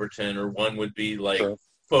Basil Wolverton, or one would be like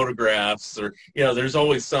photographs, or there's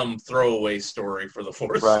always some throwaway story for the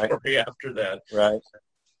 4th story after that. Right.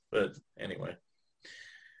 But anyway,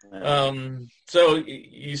 So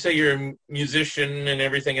you say you're a musician and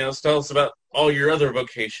everything else. Tell us about all your other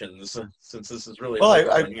vocations, since this is really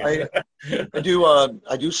I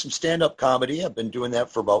do some stand-up comedy. I've been doing that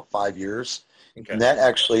for about 5 years. Okay. And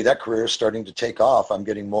that career is starting to take off. I'm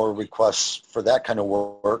getting more requests for that kind of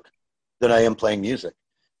work than I am playing music.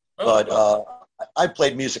 I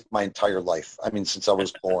played music my entire life. I mean, since I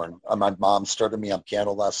was born. My mom started me on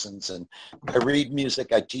piano lessons, and I read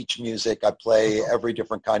music, I teach music, I play every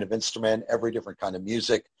different kind of instrument, every different kind of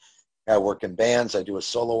music. I work in bands, I do a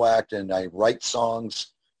solo act, and I write songs.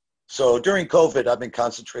 So during COVID, I've been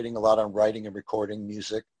concentrating a lot on writing and recording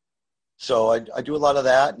music. So I do a lot of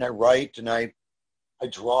that, and I write, and I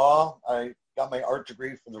draw. I got my art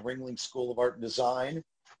degree from the Ringling School of Art and Design,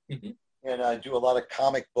 and I do a lot of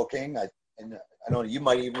comic booking. I know you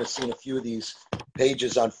might even have seen a few of these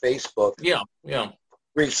pages on Facebook. Yeah.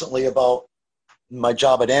 Recently about my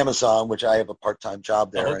job at Amazon, which I have a part-time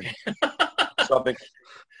job there. Okay. And so I've been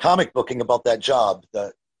comic booking about that job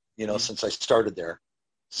since I started there.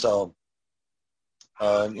 So,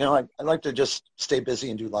 I like to just stay busy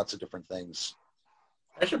and do lots of different things.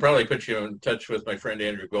 I should probably put you in touch with my friend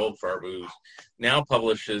Andrew Goldfarb, who now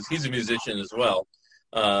publishes, he's a musician as well,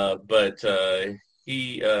 but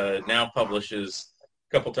he now publishes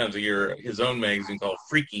a couple times a year his own magazine called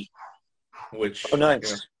Freaky, which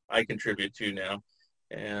nice. I contribute to now.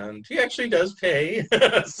 And he actually does pay.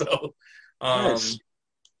 So, nice.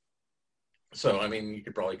 So, I mean, you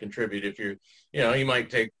could probably contribute if he might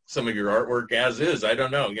take some of your artwork as is. I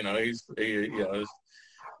don't know. He's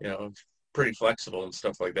pretty flexible and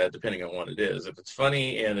stuff like that, depending on what it is. If it's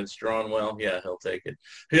funny and it's drawn well, yeah, he'll take it.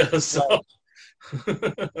 Yeah, so.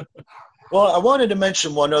 Well, I wanted to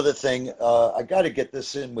mention one other thing. I got to get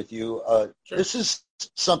this in with you. Sure. This is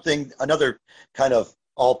another kind of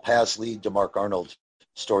all paths lead to Mark Arnold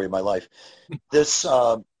story of my life. This,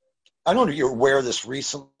 I don't know if you're aware of this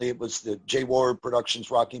recently. It was the J. Ward Productions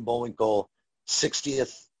Rocky and Bullwinkle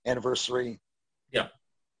 60th anniversary. Yeah.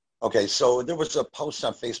 Okay, so there was a post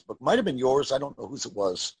on Facebook. Might have been yours. I don't know whose it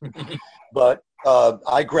was. But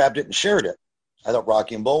I grabbed it and shared it. I thought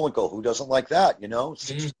Rocky and Bullwinkle, who doesn't like that,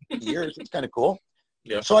 60 years, it's kind of cool.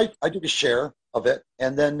 Yeah. So I did a share of it.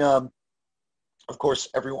 And then, of course,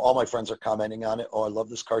 all my friends are commenting on it. Oh, I love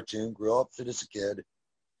this cartoon, grew up with it as a kid.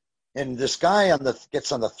 And this guy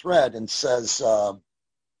gets on the thread and says,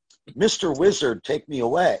 Mr. Wizard, take me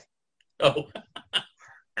away. Oh,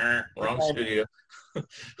 wrong studio.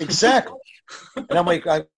 Exactly. And I'm like,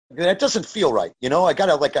 that doesn't feel right. I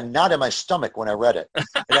got a knot in my stomach when I read it.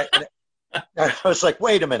 And I was like,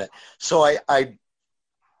 wait a minute. So I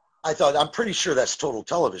thought, I'm pretty sure that's Total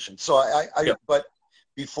Television. So but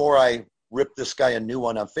before I rip this guy a new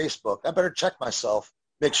one on Facebook, I better check myself,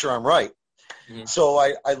 make sure I'm right. Mm-hmm. So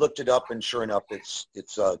I looked it up, and sure enough, it's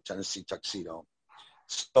Tennessee Tuxedo.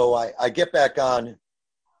 So I get back on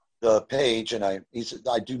the page, and I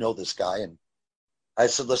do know this guy, and I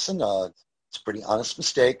said, listen, it's a pretty honest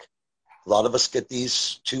mistake. A lot of us get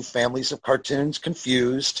these two families of cartoons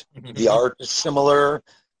confused. The art is similar.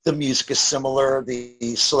 The music is similar.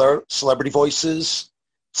 The celebrity voices,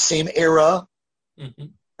 same era. Mm-hmm.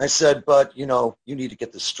 I said, but, you need to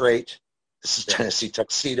get this straight. This is Tennessee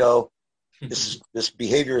Tuxedo. This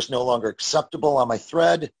behavior is no longer acceptable on my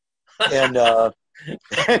thread. And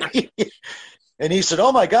and he said,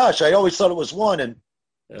 oh, my gosh, I always thought it was one. And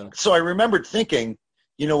so I remembered thinking,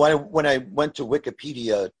 when I went to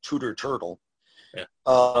Wikipedia, Tudor Turtle,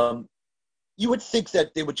 you would think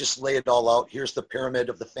that they would just lay it all out. Here's the pyramid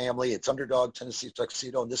of the family. It's Underdog, Tennessee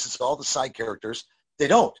Tuxedo, and this is all the side characters. They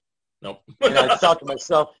don't. Nope. And I thought to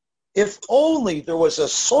myself, if only there was a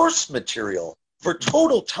source material for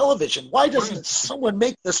Total Television. Why doesn't someone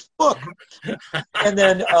make this book? And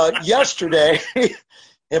then yesterday,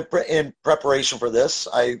 in preparation for this,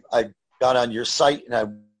 I got on your site, and I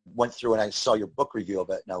went through and I saw your book review of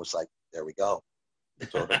it, and I was like, there we go.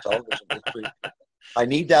 Total Television history. I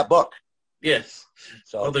need that book. Yes.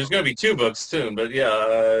 So, well, there's going to be 2 books soon, but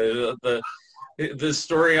yeah, the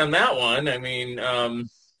story on that one, I mean,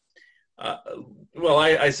 well,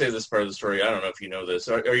 I say this part of the story. I don't know if you know this.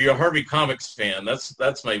 Are you a Harvey Comics fan?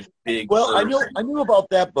 That's my big. Well, I knew about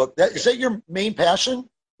that book. Is that your main passion?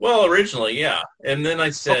 Well, originally, yeah, and then I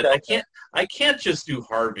said I can't just do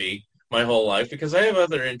Harvey my whole life because I have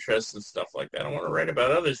other interests and stuff like that. I want to write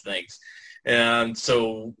about other things, and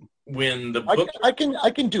so when the book, I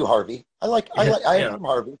can do Harvey. I am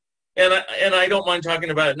Harvey. And I don't mind talking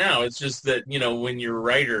about it now. It's just that, when you're a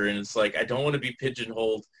writer and it's like, I don't want to be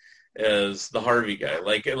pigeonholed as the Harvey guy.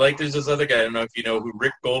 Like there's this other guy, I don't know if you know who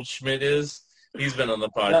Rick Goldschmidt is. He's been on the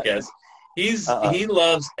podcast. He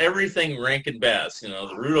loves everything Rankin Bass, you know,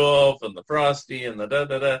 the Rudolph and the Frosty and the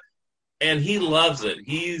da-da-da. And he loves it.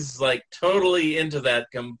 He's like totally into that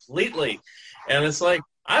completely. And it's like,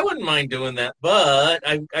 I wouldn't mind doing that, but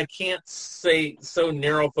I can't say so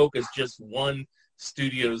narrow focus just one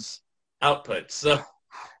studio's output. So,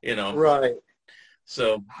 you know. Right.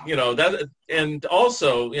 So, you know, that, and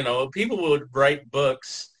also, you know, people would write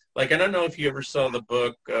books. Like, I don't know if you ever saw the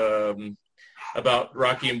book about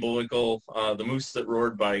Rocky and Bullwinkle, The Moose That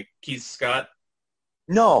Roared by Keith Scott.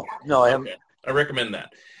 No, I haven't. Okay. I recommend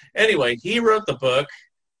that. Anyway, he wrote the book,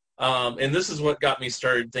 and this is what got me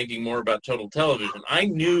started thinking more about Total Television. I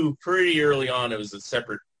knew pretty early on it was a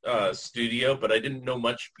separate studio, but I didn't know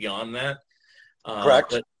much beyond that.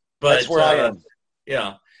 Correct. But that's where I am.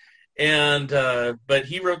 Yeah. And but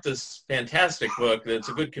he wrote this fantastic book that's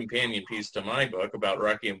a good companion piece to my book about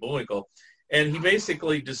Rocky and Bullwinkle. And he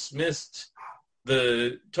basically dismissed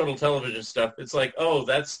the Total Television stuff. It's like, oh,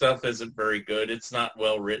 that stuff isn't very good. It's not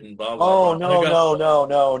well written, blah, blah, blah.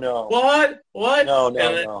 No. What?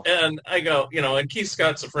 No. And I go, you know, and Keith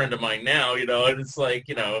Scott's a friend of mine now, you know, and it's like,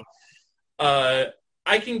 you know, I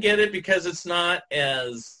can get it because it's not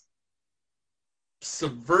as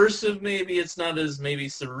subversive, maybe it's not as maybe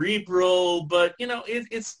cerebral, but you know,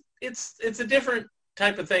 it's a different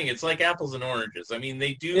type of thing. It's like apples and oranges. I mean,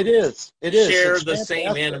 they do share the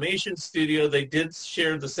same animation studio. They did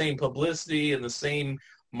share the same publicity and the same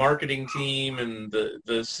marketing team, and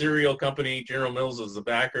the cereal company General Mills is the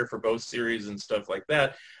backer for both series and stuff like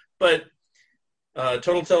that. But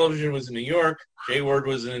Total Television was in New York, Jay Ward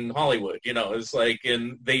was in Hollywood. You know, it's like,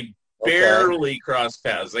 and they barely crossed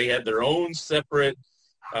paths. They had their own separate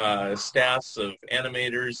staffs of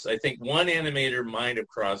animators. I think one animator might have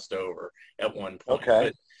crossed over at one point.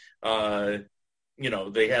 Okay. But, you know,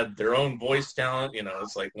 they had their own voice talent. You know,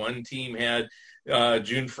 it's like one team had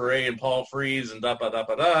June Foray and Paul Frees and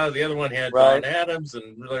da-ba-da-ba-da. The other one had Don Adams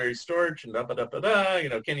and Larry Storch and da-ba-da-ba-da, you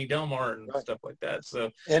know, Kenny Delmar and stuff like that. So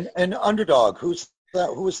And Underdog, who was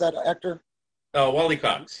that actor? Wally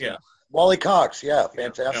Cox, yeah. Wally Cox, yeah,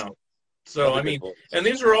 fantastic. Yeah. So, I mean, and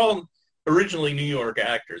these were all originally New York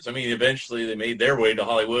actors. I mean, eventually they made their way to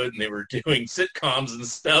Hollywood and they were doing sitcoms and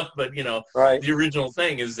stuff, but, you know, the original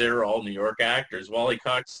thing is they're all New York actors. Wally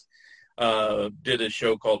Cox did a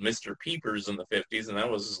show called Mr. Peepers in the 50s, and that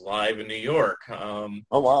was live in New York. Oh,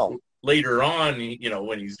 wow. Later on, you know,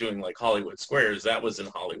 when he's doing like Hollywood Squares, that was in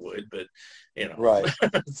Hollywood, but, you know. Right.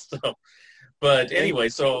 So, but anyway,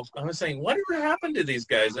 so I was saying, whatever happened to these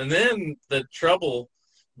guys? And then the trouble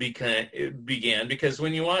began because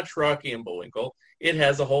when you watch Rocky and Bullwinkle, it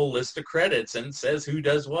has a whole list of credits and it says who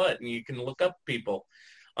does what, and you can look up people.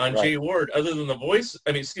 On Jay Ward, other than the voice,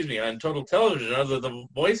 on Total Television, other than the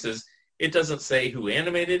voices, it doesn't say who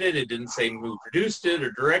animated it. It didn't say who produced it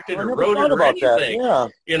or directed or wrote it or anything. Yeah.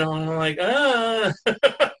 You know, and I'm like,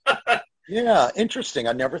 Yeah, interesting.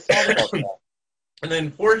 I never thought about that. And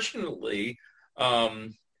then fortunately,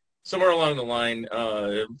 somewhere along the line,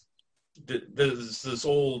 there's this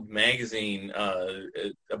old magazine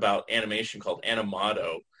about animation called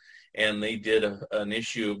Animato, and they did an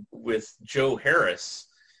issue with Joe Harris,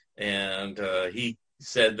 and he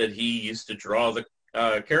said that he used to draw the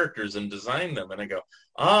characters and design them, and I go,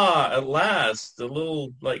 at last, a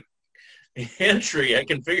little like entry, I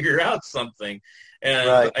can figure out something.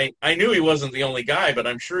 And I knew he wasn't the only guy, but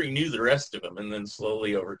I'm sure he knew the rest of them, and then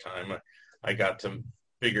slowly over time I got to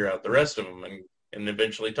figure out the rest of them and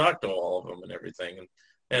eventually talk to all of them and everything.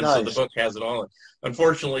 And so the book has it all.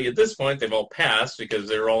 Unfortunately, at this point, they've all passed because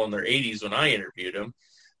they were all in their 80s when I interviewed them.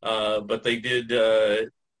 But they did,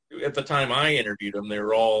 at the time I interviewed them, they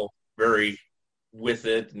were all very with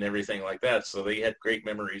it and everything like that. So they had great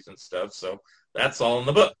memories and stuff. So that's all in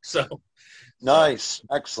the book. So nice.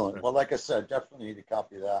 Excellent. Well, like I said, definitely need a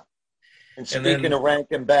copy of that. And speaking of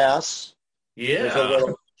Rankin Bass,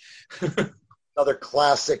 there's another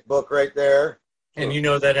classic book right there. And you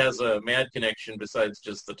know that has a Mad connection besides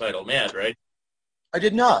just the title Mad, right? I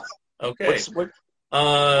did not. Okay.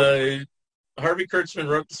 Harvey Kurtzman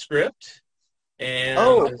wrote the script,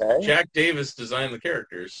 and Jack Davis designed the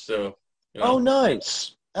characters. So. You know,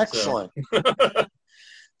 nice. Excellent.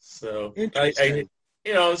 So I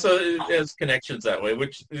so it has connections that way,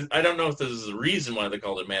 which I don't know if this is the reason why they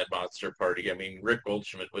called it Mad Monster Party. I mean, Rick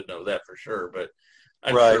Goldschmidt would know that for sure, but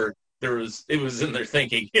I'm sure it was in their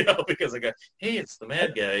thinking, you know, because I got, hey, it's the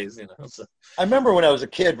Mad Guys, you know. So I remember when I was a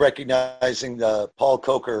kid recognizing Paul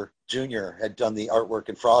Coker Jr. had done the artwork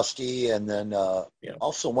in Frosty, and then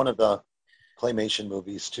also one of the claymation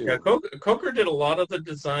movies too. Yeah, Coker did a lot of the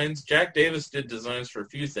designs. Jack Davis did designs for a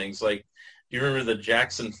few things. Like, do you remember the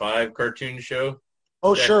Jackson 5 cartoon show?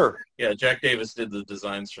 Oh, sure. Yeah, Jack Davis did the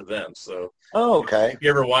designs for them. So Oh, okay. if you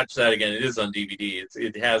ever watch that again, it is on DVD.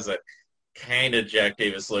 It has a kind of Jack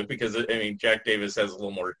Davis look because, Jack Davis has a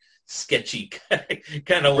little more sketchy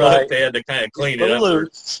kind of look. Right. They had to kind of clean A it up little for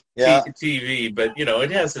loose. Yeah. TV, but,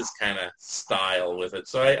 it has this kind of style with it.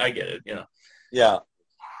 So I get it, Yeah.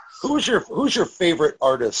 Who's your favorite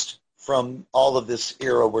artist from all of this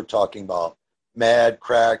era we're talking about? Mad,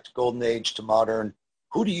 Cracked, Golden Age to modern.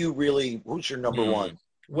 Who's your number one?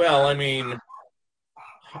 Well, I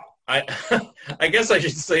I guess I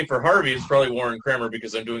should say for Harvey, it's probably Warren Kramer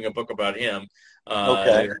because I'm doing a book about him.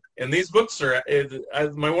 Okay. And these books are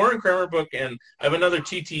my Warren Kramer book, and I have another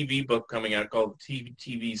TTV book coming out called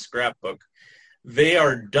TTV Scrapbook. They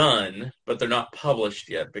are done, but they're not published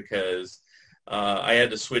yet because I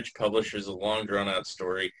had to switch publishers, a long drawn-out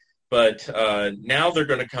story. But now they're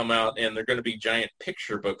going to come out, and they're going to be giant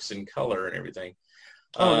picture books in color and everything.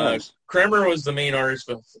 Oh, nice. Kramer was the main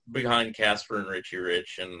artist behind Casper and Richie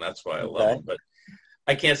Rich, and that's why I love him. But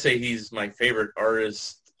I can't say he's my favorite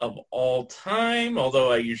artist of all time,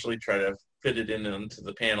 although I usually try to fit it into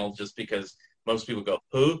the panel just because most people go,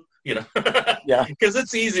 who? Yeah. Because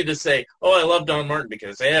it's easy to say, oh, I love Don Martin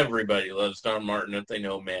because everybody loves Don Martin if they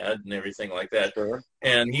know Mad and everything like that. Sure.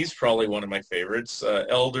 And he's probably one of my favorites.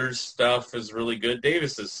 Elder's stuff is really good.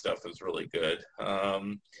 Davis's stuff is really good.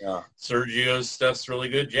 Sergio's stuff's really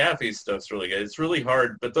good. Jaffe's stuff's really good. It's really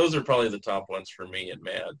hard, but those are probably the top ones for me in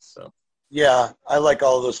Mad. So. Yeah, I like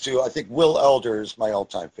all of those too. I think Will Elder is my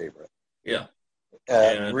all-time favorite. Yeah.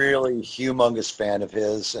 Really humongous fan of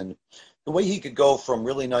his, and the way he could go from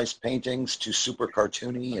really nice paintings to super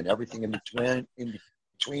cartoony and everything in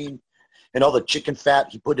between, and all the chicken fat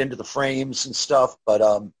he put into the frames and stuff. But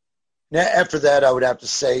after that, I would have to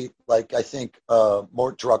say, I think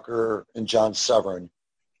Mort Drucker and John Severin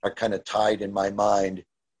are kind of tied in my mind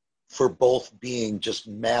for both being just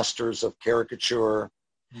masters of caricature.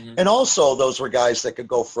 Mm-hmm. And also those were guys that could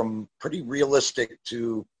go from pretty realistic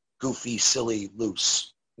to goofy, silly,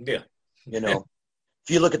 loose. Yeah. If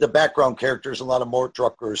you look at the background characters, a lot of Mort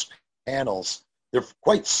Drucker's panels, they're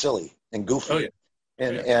quite silly and goofy. Oh, yeah.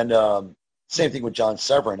 And same thing with John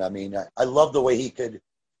Severin. I love the way he could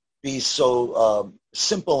be so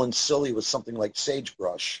simple and silly with something like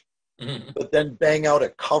Sagebrush, mm-hmm. but then bang out a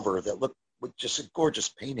cover that looked with just a gorgeous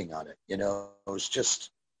painting on it. It was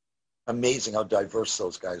just amazing how diverse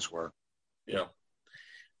those guys were. Yeah.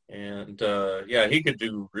 And, he could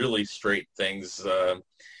do really straight things.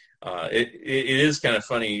 It is kind of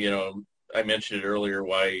funny, I mentioned it earlier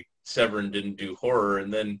why Severin didn't do horror,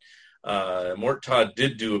 and then Mort Todd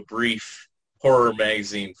did do a brief horror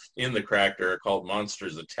magazine in the Cracked era called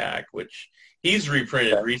Monsters Attack, which he's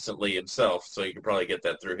reprinted recently himself, so you can probably get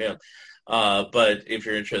that through him. But if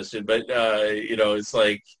you're interested, it's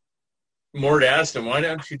like Mort asked him, why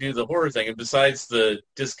don't you do the horror thing? And besides the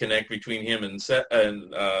disconnect between him and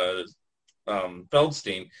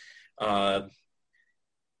Feldstein,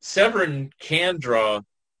 Severin can draw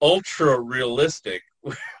ultra realistic,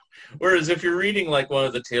 whereas if you're reading like one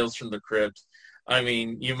of the Tales from the Crypt,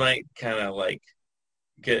 you might kind of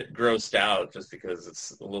get grossed out just because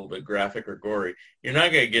it's a little bit graphic or gory. You're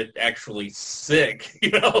not going to get actually sick,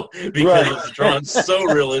 because it's drawn so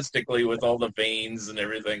realistically with all the veins and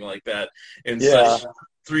everything like that in such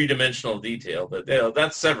three-dimensional detail. But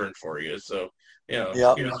that's Severin for you. So he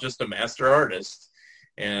was just a master artist.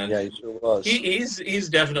 And he sure was. He's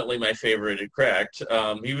definitely my favorite at Cracked.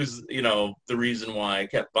 He was, the reason why I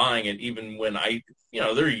kept buying it, even when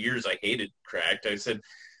there were years I hated Cracked. I said,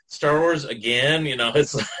 Star Wars again,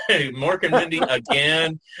 it's like Mork and Mindy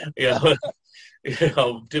again,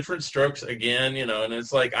 different strokes again, and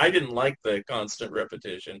it's like I didn't like the constant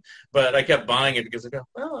repetition, but I kept buying it because I go,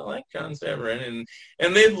 well, I like John Severin,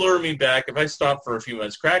 and they'd lure me back if I stopped for a few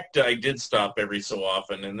months. Cracked, I did stop every so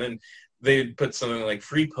often, and then they'd put something like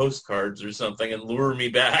free postcards or something and lure me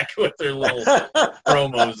back with their little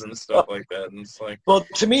promos and stuff like that. And it's like, well,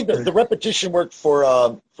 to me, the repetition worked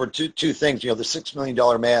for two things. The $6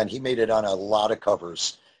 Million Man, he made it on a lot of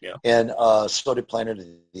covers. Yeah. And so did Planet of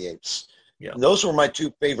the Apes. Yeah. And those were my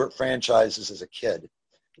two favorite franchises as a kid.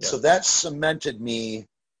 Yeah. So that cemented me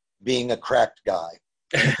being a Cracked guy.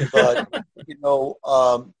 But,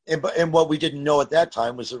 and what we didn't know at that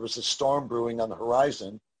time was there was a storm brewing on the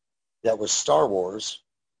horizon that was Star Wars.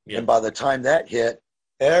 Yeah. And by the time that hit,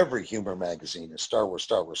 every humor magazine is Star Wars,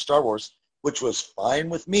 Star Wars, Star Wars, which was fine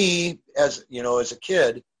with me as a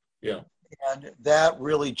kid. Yeah. And that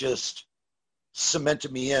really just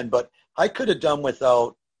cemented me in. But I could have done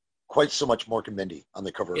without quite so much Mork and Mindy on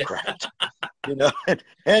the cover of Cracked,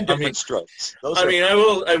 and different strokes.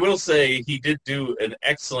 I will say he did do an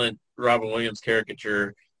excellent Robin Williams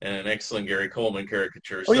caricature and an excellent Gary Coleman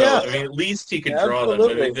caricature. Oh, So, yeah. I mean, at least he could draw them. I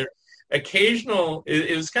Absolutely. mean, occasional,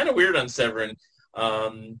 it was kind of weird on Severin.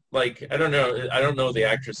 Like, I don't know the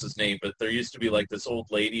actress's name, but there used to be like this old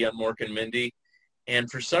lady on Mork and Mindy. And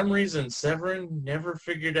for some reason, Severin never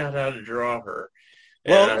figured out how to draw her.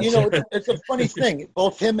 Well, And, you know, it's a funny thing.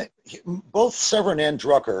 Both Severin and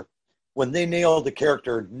Drucker, when they nailed the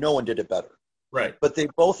character, no one did it better. right. But they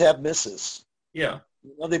both have misses. Yeah.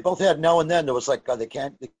 You know, they both had now and then. It was like, God, they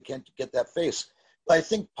can't get that face. But I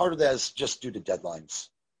think part of that is just due to deadlines.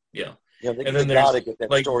 Yeah. You know, And then they got to there's get that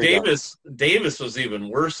like story done. Davis was even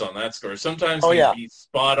worse on that score. Sometimes Oh, he'd yeah. be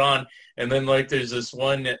spot on. And then like there's this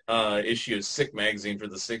one issue of Sick magazine for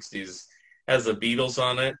the 60s has the Beatles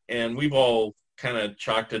on it. And we've all kind of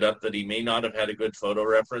chalked it up that he may not have had a good photo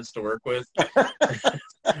reference to work with.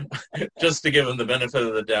 Just to give him the benefit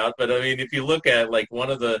of the doubt. But I mean, if you look at like one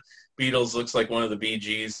of the Beatles looks like one of the Bee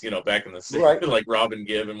Gees, you know, back in the 60s, Right. like Robin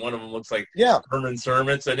Gibb, and one of them looks like Yeah. Herman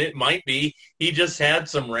Sermons, and it might be he just had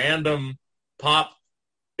some random pop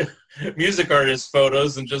music artist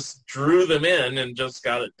photos and just drew them in and just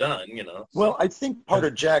got it done, you know. Well, I think part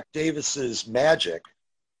of Jack Davis's magic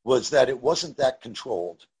was that it wasn't that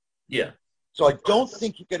controlled. Yeah, So I don't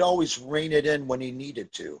think he could always rein it in when he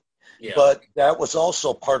needed to. yeah, But that was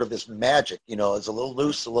also part of his magic. You know, it's a little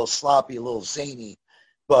loose, a little sloppy, a little zany.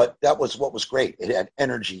 But that was what was great. It had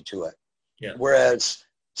energy to it. yeah, Whereas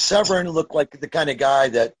Severin looked like the kind of guy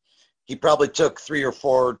that he probably took 3 or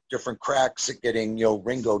 4 different cracks at getting, you know,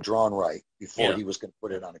 Ringo drawn right before Yeah. he was going to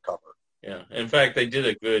put it on a cover. yeah. In fact, they did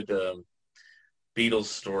a good Beatles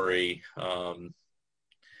story.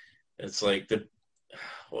 It's like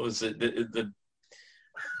what was it?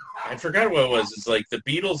 I forgot what it was. It's like the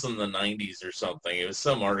Beatles in the 90s or something. It was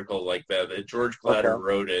some article like that. George Glatter Okay.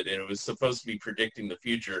 wrote it, and it was supposed to be predicting the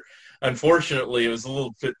future. Unfortunately, it was a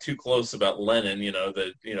little bit too close about Lennon, you know,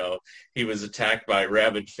 that, you know, he was attacked by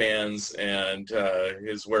rabid fans and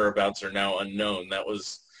his whereabouts are now unknown. That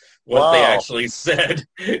was what they Wow. actually said,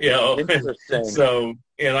 you know. Interesting. So,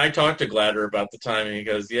 and I talked to Glatter about the time, and he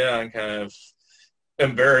goes, yeah, I'm kind of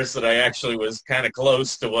embarrassed that I actually was kind of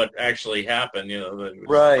close to what actually happened, you know, that was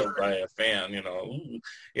Right. killed by a fan, you know,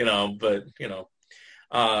 but, you know,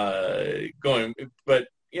 but,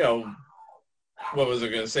 you know, what was I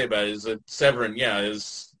going to say about it is that Severin, yeah,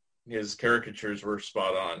 his caricatures were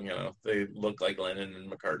spot on, you know, they looked like Lennon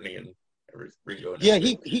and McCartney and Ringo. And Yeah,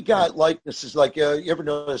 he got likenesses. Like, you ever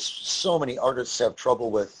notice so many artists have trouble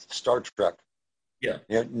with Star Trek? Yeah.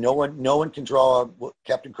 You know, no one can draw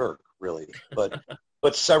Captain Kirk, really.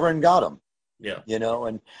 But Severin got him. Yeah. You know,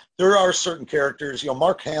 and there are certain characters. You know,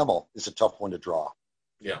 Mark Hamill is a tough one to draw.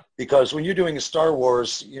 Yeah. Because when you're doing a Star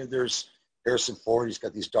Wars, you know, there's Harrison Ford. He's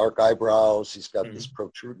got these dark eyebrows. He's got this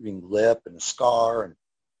protruding lip and a scar, and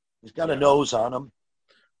he's got a nose on him.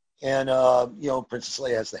 And you know, Princess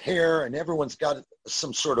Leia has the hair, and everyone's got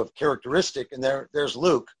some sort of characteristic. And there's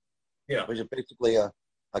Luke, Yeah. which is basically a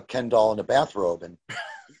Ken doll in a bathrobe, and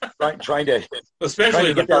trying to Especially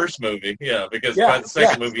in the get that- first movie, yeah, because Yeah, by the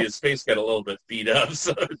second yeah. movie, his face got a little bit beat up.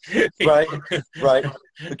 So right.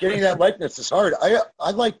 But getting that likeness is hard.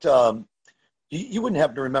 I liked. You wouldn't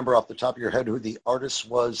happen to remember off the top of your head who the artist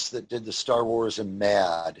was that did the Star Wars and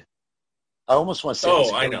Mad. I almost want to say. it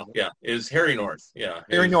was I Harry- know. Yeah, it was Harry North. Yeah,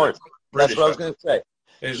 Harry He was North. a That's British what I was going to say. artist.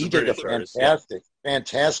 He was He a did a British artist, yeah.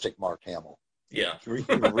 fantastic Mark Hamill. Yeah. He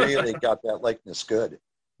really got that likeness good.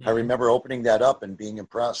 I Mhm. remember opening that up and being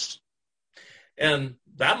impressed. And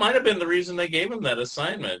that might have been the reason they gave him that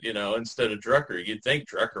assignment, you know, instead of Drucker. You'd think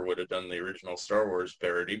Drucker would have done the original Star Wars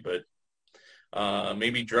parody, but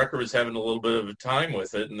maybe Drucker was having a little bit of a time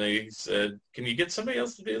with it, and they said, "Can you get somebody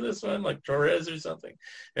else to do this one, like Torres or something?"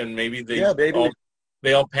 And maybe they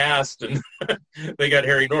all passed, and they got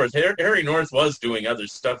Harry North. Harry North was doing other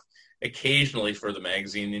stuff occasionally for the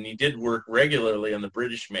magazine, and he did work regularly on the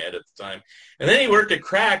British Mad at the time. And then he worked at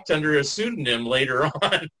Cracked under a pseudonym later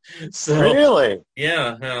on. So Really?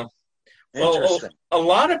 yeah. Well, Interesting. a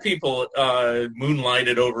lot of people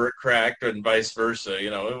moonlighted over at Cracked and vice versa. You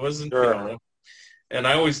know, it wasn't. Sure. You know, and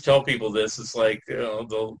I always tell people this. It's like, you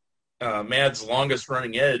know, the Mad's longest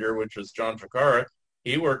running editor, which was John Ficarra.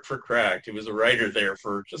 He worked for Cracked. He was a writer there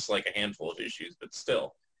for just like a handful of issues, but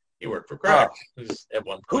still, he worked for Cracked at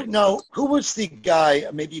one point. Who was the guy?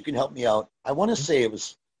 Maybe you can help me out. I want to say it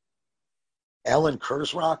was Alan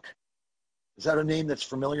Kurzrock. Is that a name that's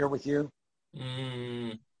familiar with you?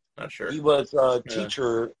 Not sure. He was a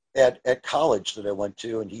teacher at college that I went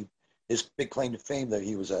to, and his big claim to fame that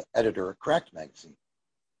he was an editor at Cracked magazine.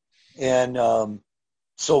 And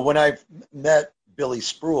so when I met Billy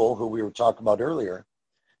Spruill, who we were talking about earlier,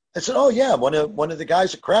 I said, oh, yeah, one of the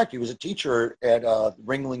guys at Crack, he was a teacher at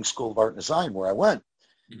Ringling School of Art and Design where I went.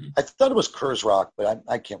 Mm-hmm. I thought it was Kurzrock, but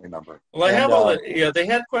I can't remember. Well, I have all the, yeah, they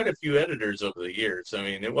had quite a few editors over the years. I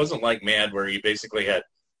mean, it wasn't like Mad where you basically had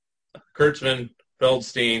Kurtzman,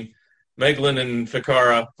 Feldstein, Meglin and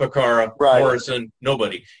Ficarra, right. Morrison,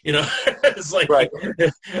 nobody. You know, it's like, right.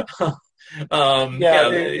 yeah,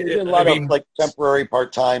 there's a lot of like temporary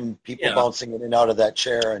part-time people bouncing in and out of that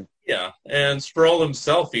chair. And yeah, and Sproul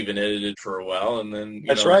himself even edited for a while, and then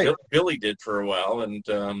that's right. Billy did for a while, and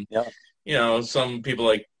you know, some people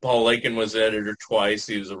like Paul Lakin was the editor twice.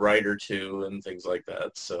 He was a writer too, and things like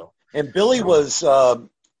that. So, and Billy was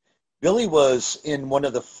in one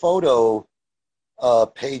of the photo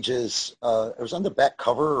pages. It was on the back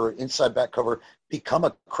cover or inside back cover. Become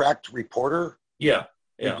a Cracked reporter. Yeah.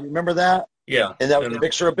 Do you remember that? Yeah. And that was a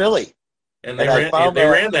picture of Billy. And they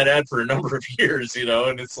ran that ad for a number of years, you know,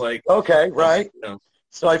 and it's like, okay, right. You know.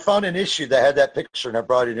 So I found an issue that had that picture, and I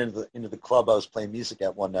brought it into the club I was playing music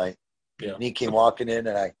at one night. Yeah. And he came walking in,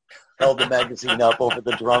 and I held the magazine up over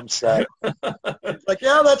the drum set. It's like,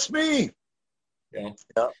 yeah, that's me. Yeah.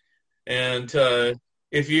 Yeah. And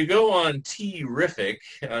if you go on T-Rific,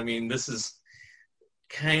 I mean, this is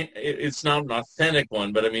it's not an authentic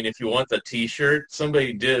one, but I mean, if you want the T-shirt,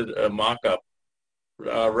 somebody did a mock-up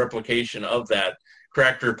replication of that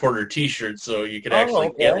Cracked Reporter T-shirt, so you could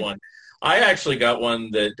actually get one. I actually got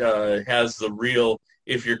one that has the real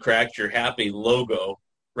 "If You're Cracked, You're Happy" logo,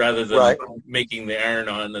 rather than making the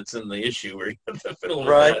iron-on that's in the issue where you have to fiddle with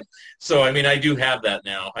that. So, I mean, I do have that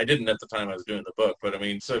now. I didn't at the time I was doing the book, but I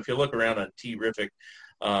mean, so if you look around on T-Rific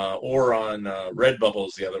or on Redbubble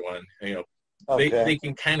is the other one, you know, they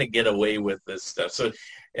can kind of get away with this stuff. So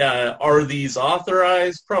are these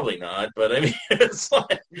authorized? Probably not, but I mean, it's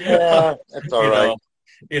like, yeah, that's all right.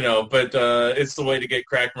 You know, but it's the way to get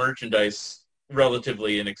Cracked merchandise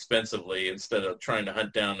relatively inexpensively instead of trying to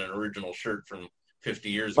hunt down an original shirt from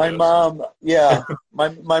 50 years ago. My mom,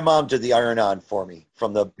 my mom did the iron-on for me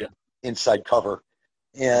from the inside cover,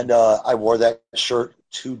 and I wore that shirt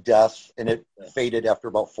to death, and it faded after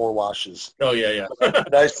about 4 washes. Oh, yeah.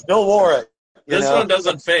 But I still wore it. This one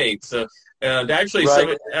doesn't fade. So, and actually,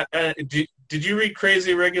 did you read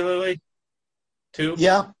Crazy regularly, too?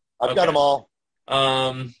 Yeah, I've got them all.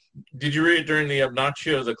 Did you read it during the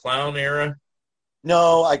Obnoxio the Clown era?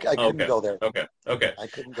 No, I couldn't go there. Okay. I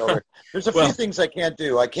couldn't go there. There's a few things I can't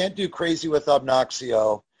do. I can't do Crazy with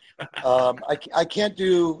Obnoxio. I can't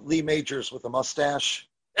do Lee Majors with a mustache.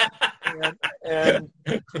 and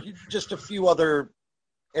just a few other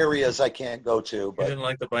areas I can't go to. But I didn't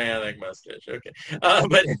like the bionic mustache. Okay.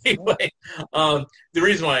 But anyway, the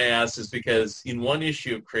reason why I asked is because in one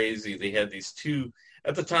issue of Crazy, they had these two,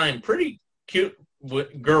 at the time, pretty cute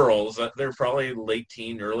girls. They're probably late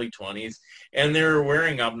teen, early 20s, and they're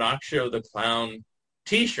wearing Obnoxio the Clown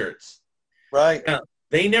T-shirts. Right. Now,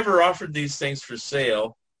 they never offered these things for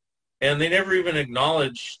sale, and they never even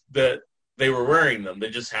acknowledged that they were wearing them. They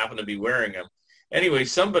just happened to be wearing them. Anyway,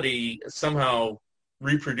 somebody somehow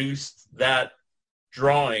reproduced that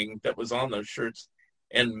drawing that was on those shirts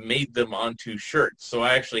and made them onto shirts. So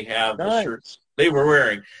I actually have the shirts they were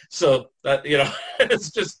wearing. So that, you know,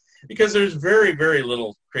 it's just because there's very, very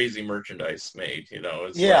little Crazy merchandise made, you know.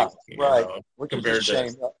 It's compared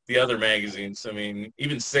to the other magazines. I mean,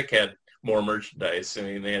 even Sick had more merchandise. I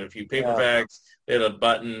mean, they had a few paperbacks, they had a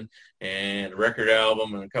button and a record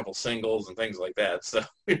album and a couple singles and things like that. So,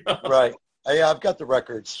 you know. Right. I've got the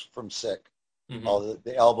records from Sick, all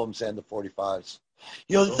the albums and the 45s.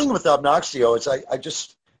 You know, the thing with Obnoxio is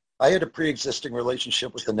I had a pre-existing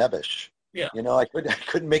relationship with the Nebish. Yeah. You know, I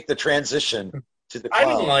couldn't make the transition to the Clown.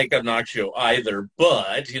 I didn't like Obnoxio either,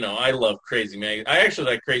 but, you know, I love Crazy Magazine. I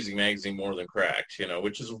actually like Crazy Magazine more than Cracked, you know,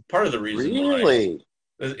 which is part of the reason why.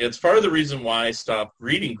 It's part of the reason why I stopped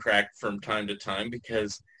reading Cracked from time to time,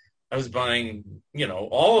 because I was buying, you know,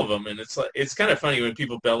 all of them, and it's kind of funny when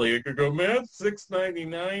people bellyache go, man, it's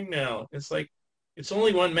 $6.99 now. It's like, it's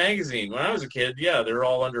only one magazine. When I was a kid, yeah, they're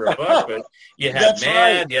all under $1, but you had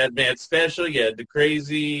you had Mad Special, you had the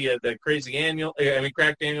Crazy Annual,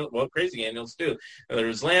 Cracked Annual, well, Crazy Annuals too. And there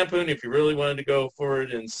was Lampoon if you really wanted to go for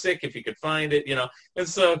it, and Sick if you could find it, you know. And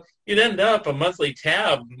so you'd end up a monthly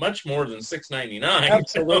tab much more than $6.99.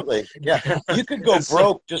 Absolutely, yeah. You could go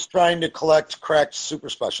broke just trying to collect Cracked super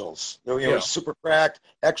specials. You know, Super Cracked,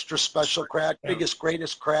 Extra Special Cracked, Biggest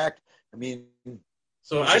Greatest Cracked. I mean.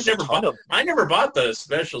 So I never bought those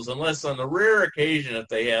specials unless on the rare occasion if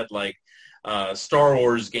they had like Star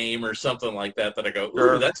Wars game or something like that I go,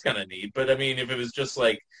 ooh, that's kind of neat. But I mean, if it was just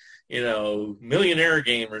like, millionaire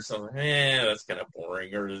game or something. That's kind of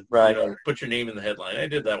boring. Or put your name in the headline. I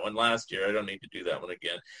did that one last year. I don't need to do that one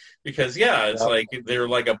again, because it's like they're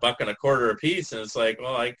like $1.25 a piece, and it's like,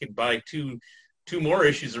 well, I could buy two more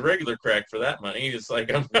issues of regular Crack for that money. It's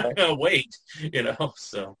like, I'm not gonna wait,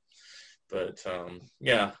 So, but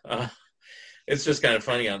it's just kind of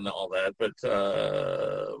funny on all that. But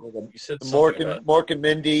you said something about Mork and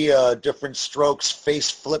Mindy, Different Strokes face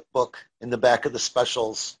flip book in the back of the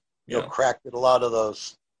specials. Crack did a lot of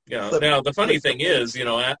those. Yeah. Now the funny thing is, when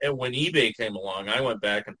eBay came along, I went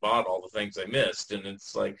back and bought all the things I missed, and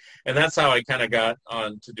it's like, and that's how I kind of got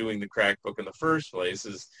on to doing the Crack book in the first place.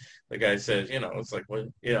 Is the guy said, it's like, what,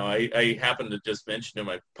 I happened to just mention to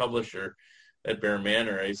my publisher at Bear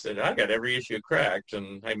Manor, I said, I got every issue of Cracked,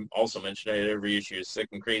 and I also mentioned I had every issue of Sick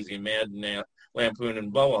and Crazy and Mad and Lampoon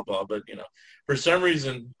and blah blah blah. But for some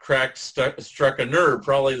reason, Cracked struck a nerve.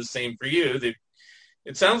 Probably the same for you.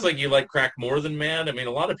 It sounds like you like Crack more than Mad. I mean,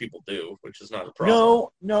 a lot of people do, which is not a problem.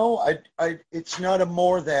 No, I it's not a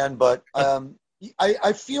more than, but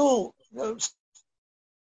I feel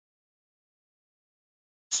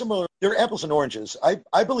similar. They're apples and oranges.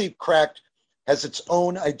 I believe Cracked has its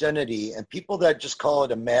own identity, and people that just call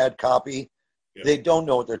it a Mad copy, they don't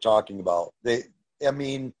know what they're talking about.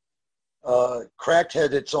 Cracked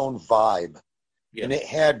had its own vibe, and it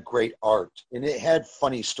had great art, and it had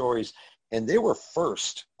funny stories. And they were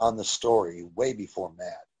first on the story way before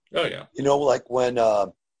Mad. Oh yeah. Like when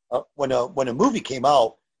a movie came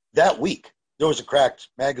out that week, there was a Cracked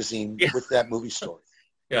magazine with that movie story.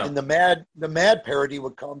 Yeah. And the Mad parody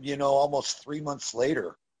would come, almost 3 months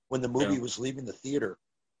later when the movie was leaving the theater.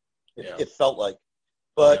 It felt like,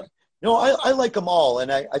 but I like them all, and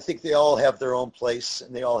I think they all have their own place,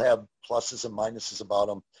 and they all have pluses and minuses about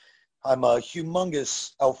them. I'm a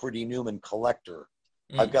humongous Alfred E. Newman collector.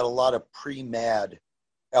 I've got a lot of pre-Mad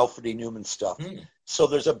Alfred E. Newman stuff. So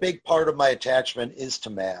there's a big part of my attachment is to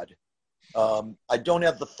Mad. I don't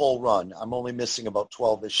have the full run. I'm only missing about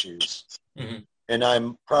 12 issues. And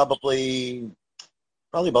I'm probably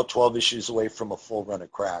about 12 issues away from a full run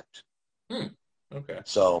of Cracked. Okay.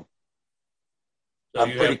 So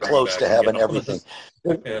I'm pretty close to having everything.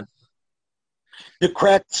 The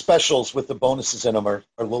Cracked specials with the bonuses in them are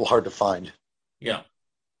a little hard to find. Yeah.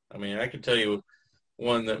 I mean, I can tell you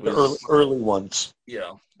one that was the early ones.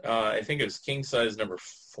 Yeah. I think it was King Size number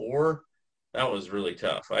 4. That was really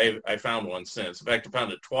tough. I found one since. In fact, I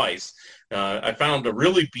found it twice. I found a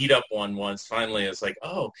really beat up one once. Finally, it's like,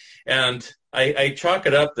 and I chalk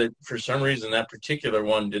it up that for some reason that particular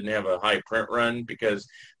one didn't have a high print run, because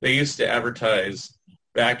they used to advertise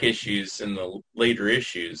back issues in the later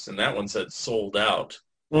issues, and that one said sold out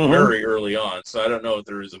very early on. So I don't know if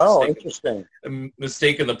there was a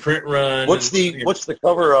mistake in the print run. What's the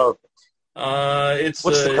cover of?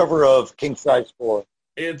 The cover of King Size 4?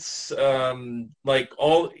 It's like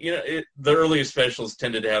all the earliest specials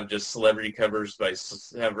tended to have just celebrity covers by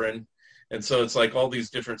Severin, and so it's like all these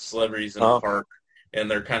different celebrities in the park,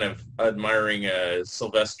 and they're kind of admiring a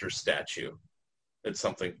Sylvester statue. It's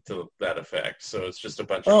something to that effect. So it's just a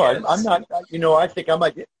bunch of heads. I'm not. I think I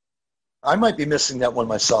might be missing that one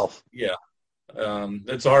myself. Yeah.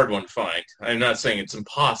 It's a hard one to find. I'm not saying it's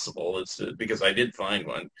impossible. It's because I did find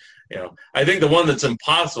one. I think the one that's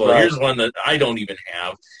impossible, here's one that I don't even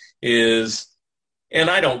have, and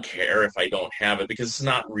I don't care if I don't have it because it's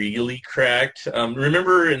not really Cracked.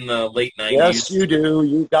 Remember in the late 90s? Yes, you do.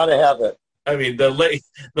 You got to have it. I mean, the late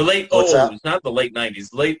OOs, not the late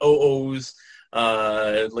 90s, late OOs,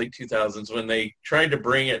 late 2000s, when they tried to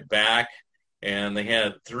bring it back, and they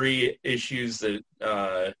had 3 issues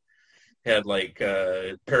that had like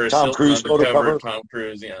Paris Tom Hilton Cruise on the cover. cover. Tom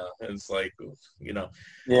Cruise, it's like,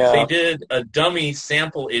 They did a dummy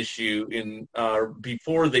sample issue in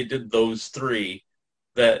before they did those 3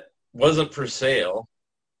 that wasn't for sale,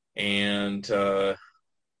 and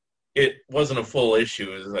it wasn't a full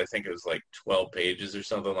issue. I think it was like 12 pages or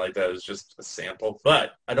something like that. It was just a sample,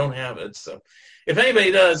 but I don't have it. So if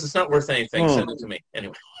anybody does, it's not worth anything. Send it to me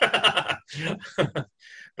anyway.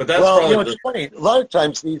 But that's it's funny. A lot of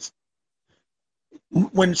times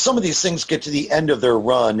when some of these things get to the end of their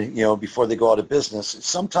run, before they go out of business,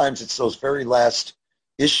 sometimes it's those very last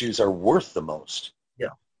issues are worth the most.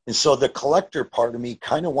 Yeah. And so the collector part of me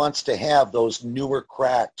kind of wants to have those newer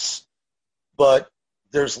Cracks, but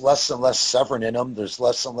there's less and less Severin in them. There's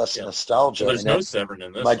less and less nostalgia. Well, there's no Severin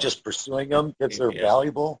in this. Am I just pursuing them because they're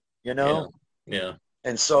valuable? Yeah.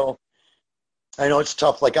 And so I know it's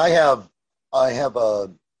tough. Like I have a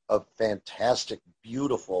fantastic,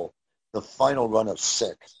 beautiful, the final run of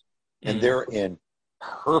Sick, and they're in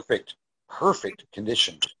perfect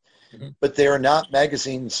condition. but they are not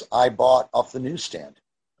magazines I bought off the newsstand.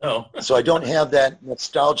 Oh. So I don't have that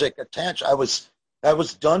nostalgic attach. I was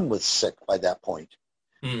done with Sick by that point.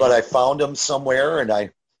 But I found them somewhere,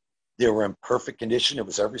 and they were in perfect condition. It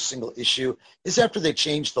was every single issue. It's after they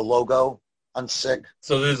changed the logo on Sick.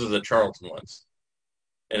 So these are the Charlton ones,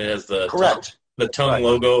 and it has the Correct. tongue Right.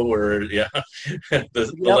 logo where the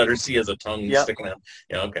letter C has a tongue sticking out.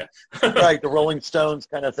 Yeah, okay. Right, the Rolling Stones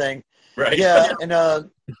kind of thing. Right. Yeah,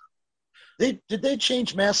 and did they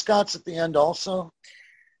change mascots at the end also?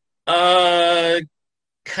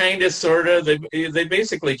 Kind of, sort of. They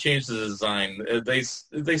basically changed the design.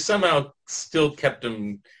 They somehow still kept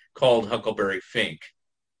him called Huckleberry Fink,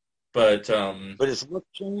 but his look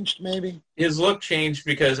changed, maybe. His look changed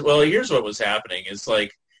because, well, here's what was happening. It's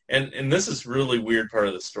like, and this is really weird part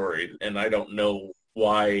of the story, and I don't know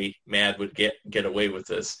why Mad would get away with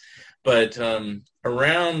this, but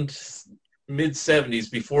around mid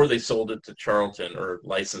 70s, before they sold it to Charlton or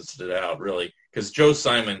licensed it out, really, because Joe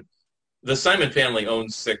Simon. The Simon family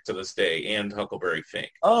owns Sick to this day and Huckleberry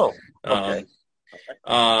Fink. Oh, okay.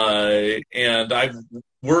 And I've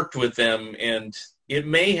worked with them, and it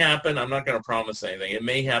may happen. I'm not going to promise anything. It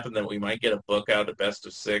may happen that we might get a book out of Best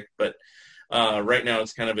of Sick, but right now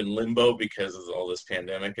it's kind of in limbo because of all this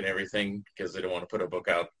pandemic and everything, because they don't want to put a book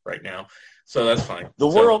out right now. So that's fine. The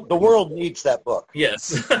world needs that book.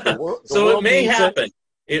 Yes. So it may happen.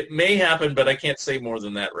 It may happen, but I can't say more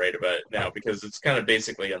than that right about it now because it's kind of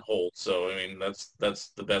basically on hold. So, I mean, that's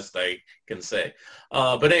the best I can say.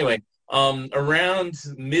 But anyway, around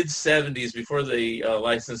mid-70s, before they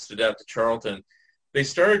licensed it out to Charlton, they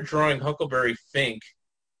started drawing Huckleberry Fink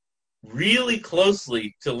really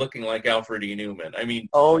closely to looking like Alfred E. Newman. I mean,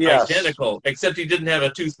 identical, except he didn't have a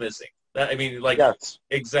tooth missing.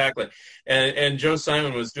 Exactly. And Joe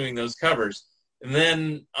Simon was doing those covers. And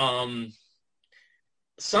then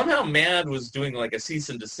somehow Mad was doing like a cease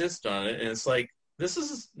and desist on it, and it's like, this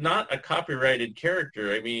is not a copyrighted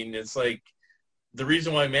character. I mean, it's like, the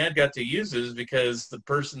reason why Mad got to use it is because the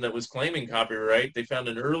person that was claiming copyright, they found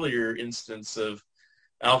an earlier instance of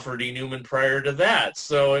Alfred E. Newman prior to that.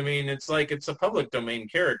 So, I mean, it's like, it's a public domain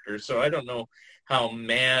character, so I don't know how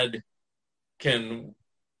Mad can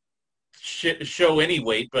show any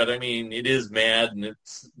weight, but I mean, it is Mad, and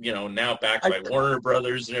it's, now backed by Warner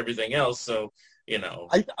Brothers and everything else, so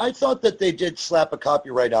I thought that they did slap a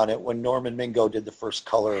copyright on it when Norman Mingo did the first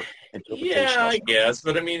color interpretation. Yeah, I guess,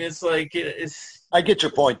 but I mean, it's like I get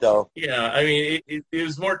your point, though. Yeah, I mean, it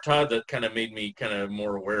was more Todd that kind of made me kind of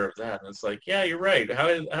more aware of that. And it's like, yeah, you're right. How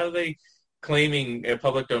are they claiming a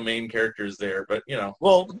public domain characters there? But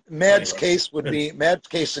well, Mad's case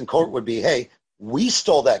in court would be, hey, we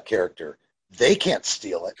stole that character. They can't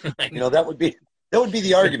steal it. That would be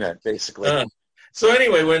the argument, basically. So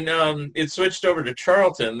anyway, when it switched over to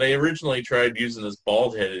Charlton, they originally tried using this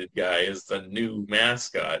bald-headed guy as the new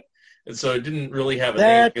mascot. And so it didn't really have a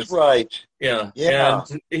name. That's right. Yeah.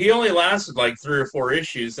 And he only lasted like 3 or 4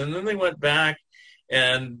 issues. And then they went back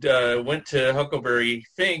and went to Huckleberry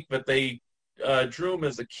Fink, but they drew him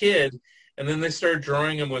as a kid. And then they started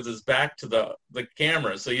drawing him with his back to the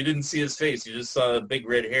camera. So you didn't see his face. You just saw the big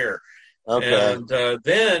red hair. Okay. And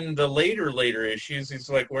then the later issues, he's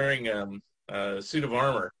like wearing a suit of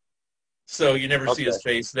armor. So you never see his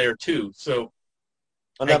face there, too. So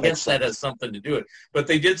I guess that has something to do with it. But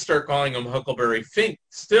they did start calling him Huckleberry Fink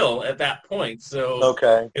still at that point. So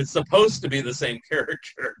it's supposed to be the same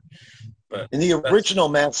character. But and the original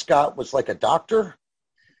mascot was like a doctor?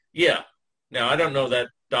 Yeah. Now, I don't know that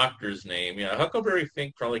doctor's name. Yeah, Huckleberry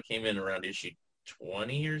Fink probably came in around issue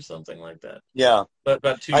 20 or something like that. Yeah. But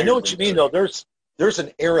about 2 years I know what you mean, though. There's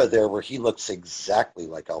an era there where he looks exactly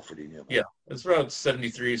like Alfred E. Newman. Yeah, it's around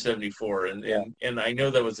 73, 74, and I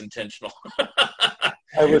know that was intentional.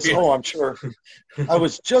 I'm sure. I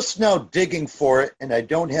was just now digging for it, and I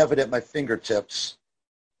don't have it at my fingertips.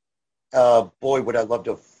 Boy, would I love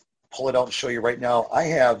to pull it out and show you right now. I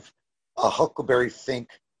have a Huckleberry Fink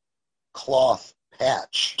cloth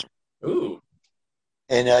patch. Ooh.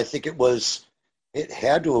 And I think it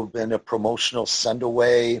had to have been a promotional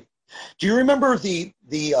send-away. Do you remember the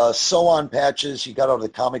sew-on patches you got out of the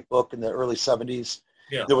comic book in the early 70s?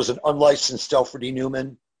 Yeah. There was an unlicensed Alfred E.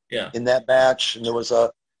 Newman in that batch, and there was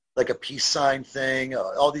a peace sign thing,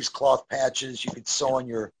 all these cloth patches you could sew on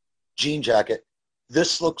your jean jacket.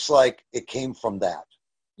 This looks like it came from that.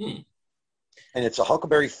 And it's a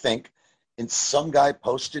Huckleberry Fink, and some guy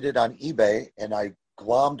posted it on eBay, and I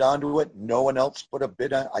glommed onto it. No one else put a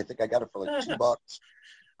bid on it. I think I got it for like $2.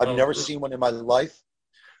 I've never seen one in my life.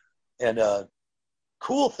 And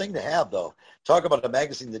cool thing to have, though. Talk about a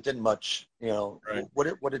magazine that didn't much, Right.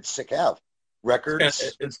 What did Sick have?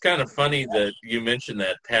 records. It's kind of funny that you mentioned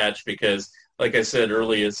that patch because, like I said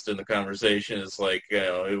earliest in the conversation, it's like,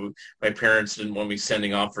 my parents didn't want me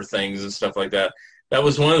sending off for things and stuff like that. That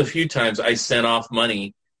was one of the few times I sent off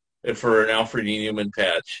money for an Alfred E. Newman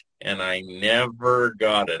patch, and I never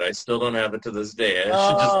got it. I still don't have it to this day.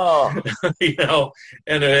 I should just,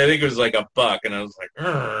 and I think it was like $1, and I was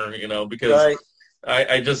like, because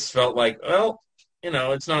I just felt like, well,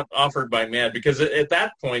 it's not offered by Mad, because at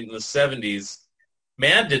that point in the 70s,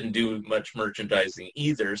 Mad didn't do much merchandising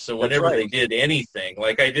either. So whenever they did anything,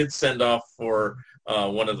 like I did send off for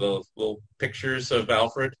one of the little pictures of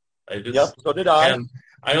Alfred. I did. Yep, so did I. And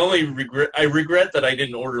I regret that I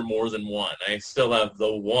didn't order more than one. I still have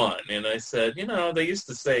the one. And I said, they used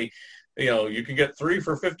to say, you can get 3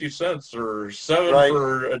 for 50 cents or 7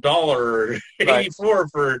 for $1 or 84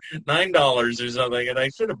 for $9 or something. And I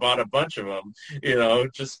should have bought a bunch of them,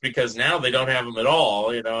 just because now they don't have them at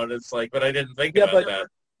all, and it's like, but I didn't think about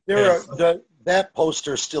that. That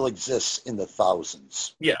poster still exists in the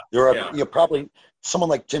thousands. Yeah. There are, probably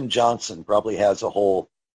someone like Tim Johnson probably has a whole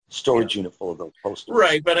storage unit full of those posters.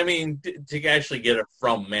 Right, but I mean, to actually get it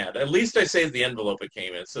from Mad, at least I saved the envelope it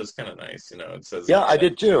came in, so it's kind of nice, It says, I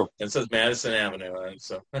did too. It says Madison Avenue on it,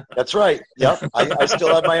 so. That's right. Yep, I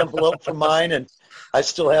still have my envelope from mine, and I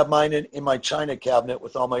still have mine in my china cabinet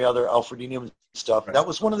with all my other Alfred E. Newman stuff. Right. That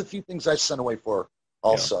was one of the few things I sent away for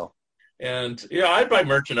also. And I'd buy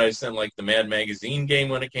merchandise then, like the Mad Magazine game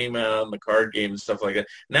when it came out, and the card game and stuff like that.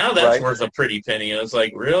 Now that's worth a pretty penny. And it's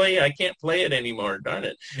like, really? I can't play it anymore. Darn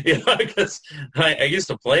it. Because I used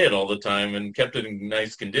to play it all the time and kept it in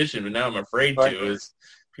nice condition, but now I'm afraid to.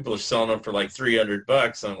 People are selling them for like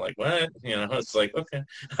 $300. I'm like, what? It's like, okay.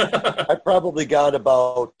 I probably got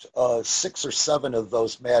about 6 or 7 of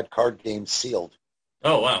those Mad card games sealed.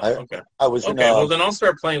 Oh, wow. Okay. I was okay. Well, then I'll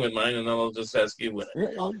start playing with mine, and then I'll just ask you when.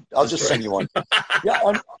 I'll just send you one.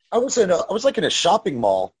 I was like in a shopping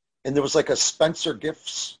mall, and there was like a Spencer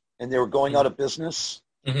Gifts, and they were going out of business.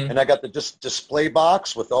 Mm-hmm. And I got the display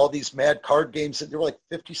box with all these Mad card games, and they were like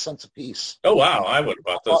 50 cents a piece. Oh, wow. I would have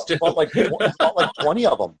bought those, too. Bought like 20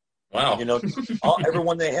 of them. Wow.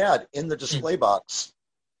 Everyone they had in the display box.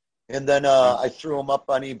 And then I threw them up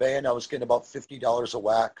on eBay, and I was getting about $50 a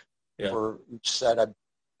whack. For each set.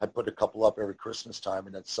 I'd put a couple up every Christmas time,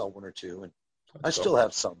 and I'd sell 1 or 2, and I still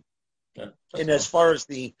have some. Yeah, and as far as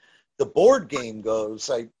the board game goes,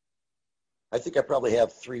 I think I probably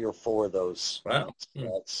have 3 or 4 of those. Wow.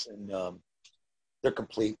 Sets, and they're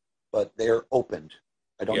complete, but they're opened.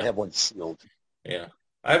 I don't have one sealed. Yeah.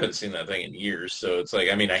 I haven't seen that thing in years, so it's like,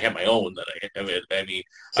 I mean, I have my own that I have it. I mean,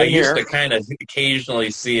 I used to kind of occasionally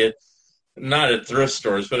see it. Not at thrift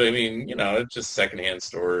stores, but I mean, it's just secondhand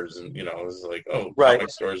stores, and it was like, comic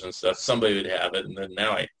stores and stuff. Somebody would have it, and then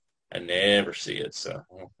now I never see it. So,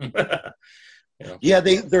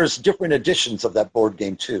 there's different editions of that board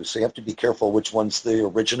game too. So you have to be careful which one's the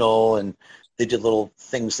original, and they did little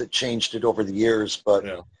things that changed it over the years. But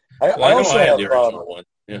I also have the original one.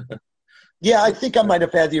 Yeah, I think I might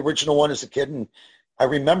have had the original one as a kid, and I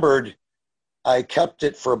remembered. I kept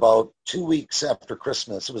it for about 2 weeks after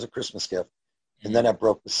Christmas. It was a Christmas gift. And then I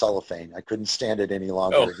broke the cellophane. I couldn't stand it any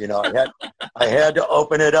longer. I had to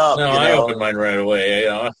open it up. No, I opened mine right away.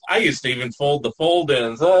 I used to even fold the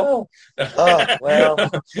fold-ins. Oh,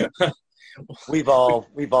 well, we've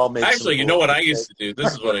all made. Actually, you know what I used to do?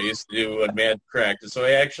 This is what I used to do when Mad Cracked. So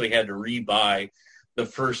I actually had to rebuy the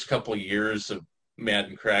first couple of years of Mad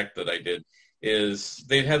and Cracked that I did. Is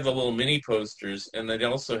they'd have the little mini posters, and they'd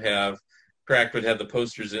also have. Crack would have the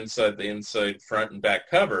posters inside the inside front and back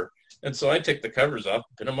cover. And so I take the covers off,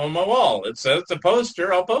 put them on my wall. It says it's a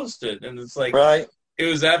poster, I'll post it. And it's like, It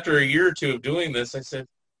was after a year or 2 of doing this, I said,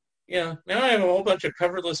 now I have a whole bunch of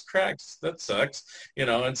coverless Cracks. That sucks.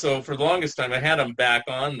 And so for the longest time I had them back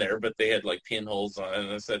on there, but they had like pinholes on it.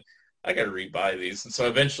 And I said, I got to rebuy these. And so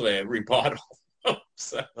eventually I rebought all of them.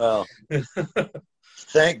 So. Well,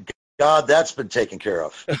 thank God that's been taken care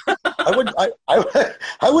of. I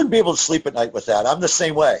wouldn't be able to sleep at night with that. I'm the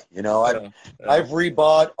same way. I've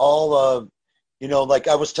rebought all of, like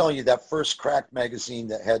I was telling you, that first Crack magazine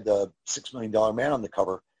that had the $6 Million Man on the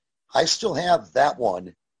cover. I still have that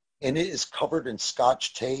one, and it is covered in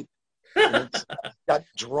Scotch tape. And it's got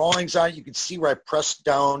drawings on it. You can see where I pressed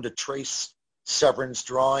down to trace Severin's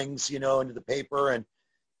drawings, into the paper.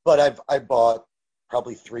 But I bought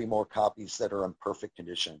probably 3 more copies that are in perfect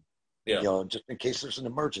condition. Yeah. Just in case there's an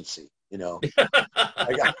emergency,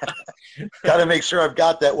 I got to make sure I've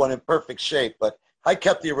got that one in perfect shape. But I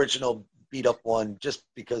kept the original beat up one just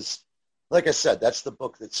because, like I said, that's the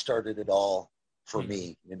book that started it all for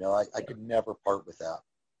me. I could never part with that.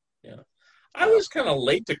 Yeah. I was kind of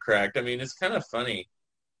late to Cracked. I mean, it's kind of funny.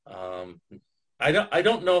 I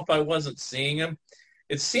don't know if I wasn't seeing him.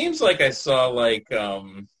 It seems like I saw like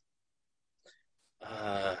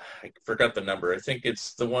I forgot the number. I think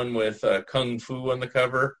it's the one with Kung Fu on the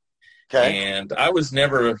cover. Okay. And I was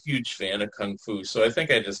never a huge fan of Kung Fu, so I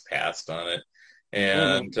think I just passed on it.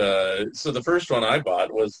 And so the first one I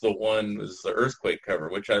bought was the Earthquake cover,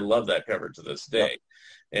 which I love that cover to this day.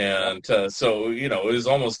 And so, you know, it was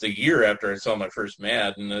almost a year after I saw my first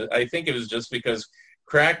Mad, and I think it was just because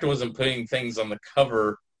Cracked wasn't putting things on the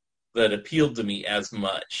cover that appealed to me as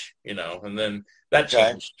much, you know, and then that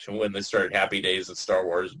changed when they started Happy Days and Star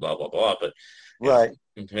Wars, blah, blah, blah. But right.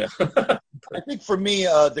 Yeah. I think for me,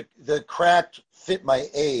 the Cracked fit my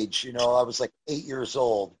age. You know, I was like 8 years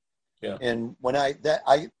old. Yeah. And when I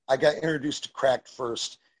got introduced to Cracked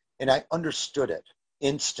first, and I understood it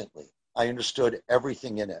instantly. I understood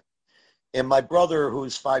everything in it. And my brother, who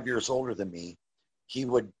is 5 years older than me, he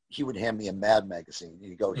would hand me a Mad magazine.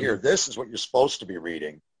 He'd go, here, this is what you're supposed to be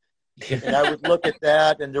reading. And I would look at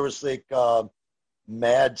that, and there was like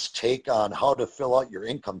Mad's take on how to fill out your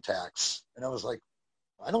income tax. And I was like,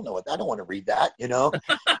 I don't want to read that, you know.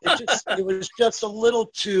 It was just a little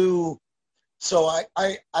too. So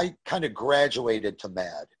I kind of graduated to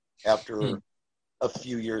Mad after a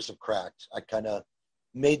few years of Cracked. I kind of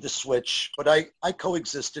made the switch, but I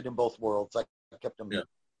coexisted in both worlds. I kept them,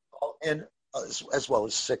 and as well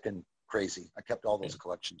as Sick and Crazy. I kept all those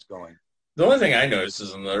collections going. The only thing I noticed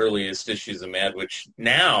is in the earliest issues of Mad, which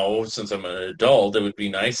now, since I'm an adult, it would be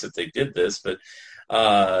nice if they did this, but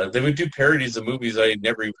they would do parodies of movies I had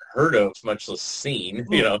never even heard of, much less seen,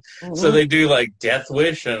 you know. So they do like Death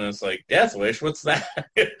Wish, and it's like, Death Wish, what's that?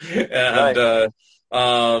 And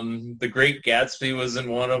The Great Gatsby was in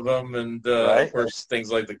one of them, and of course things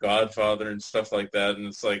like The Godfather and stuff like that. And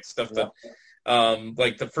it's like stuff that,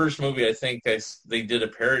 like the first movie I think they did a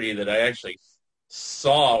parody that I actually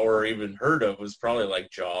saw or even heard of was probably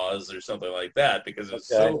like Jaws or something like that, because it was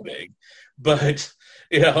so big. But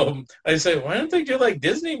you know, I said, why don't they do like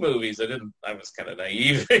Disney movies? I was kind of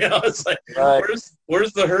naive, you know. It's like,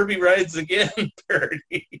 where's the Herbie Rides Again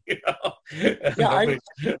parody, you know?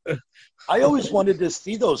 I always wanted to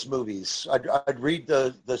see those movies. I'd read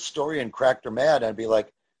the story in Cracked or Mad, and I'd be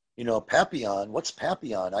like, you know, Papillon, what's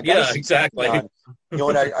Papillon? I gotta see exactly. Papillon. You know,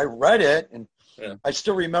 and I read it, and I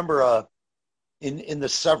still remember in the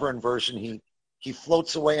Severin version, he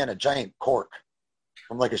floats away on a giant cork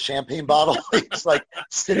from like a champagne bottle. He's like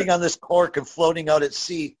sitting on this cork and floating out at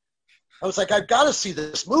sea. I was like, I've got to see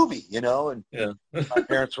this movie, you know. And my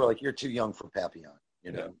parents were like, you're too young for Papillon,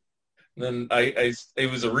 you know. Then it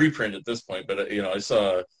was a reprint at this point, but you know, I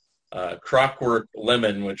saw Clockwork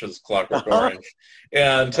Lemon, which was Clockwork Orange,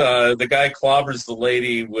 and the guy clobbers the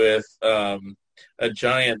lady with a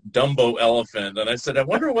giant Dumbo elephant, and I said, I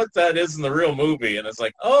wonder what that is in the real movie. And it's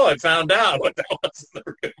like, oh, I found out what that was in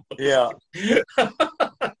the real movie.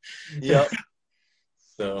 Yeah.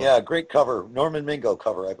 So great cover, Norman Mingo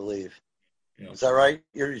cover, I believe. Is that right?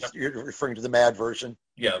 You're referring to the Mad version?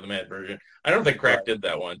 Yeah, the Mad version. I don't think Cracked did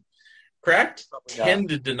that one. Cracked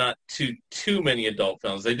tended to not do too many adult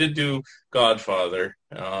films. They did do Godfather.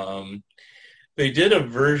 They did a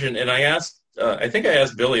version, and I think I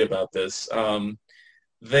asked Billy about this.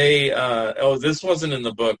 This wasn't in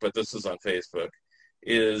the book, but this was on Facebook.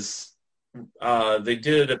 They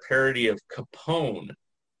did a parody of Capone,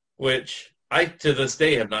 which I to this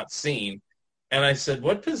day have not seen. And I said,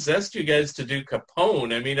 what possessed you guys to do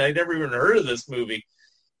Capone? I mean, I never even heard of this movie.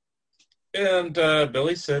 And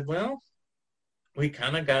Billy said, well, we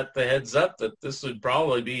kind of got the heads up that this would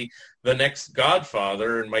probably be the next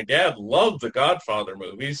Godfather. And my dad loved the Godfather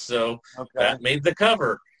movies, so that made the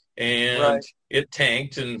cover. And it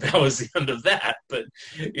tanked, and that was the end of that. But,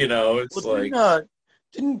 you know, it's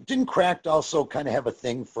Didn't Cracked also kind of have a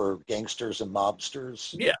thing for gangsters and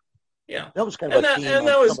mobsters? Yeah. That was kind of a theme. And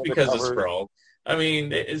that was because of Sproul. I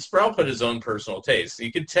mean, Sproul put his own personal taste.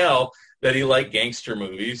 You could tell that he liked gangster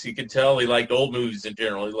movies. You could tell he liked old movies in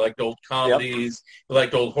general. He liked old comedies. He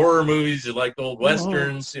liked old horror movies. He liked old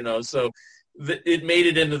westerns, you know. So it made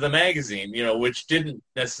it into the magazine, you know, which didn't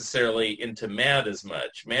necessarily into Mad as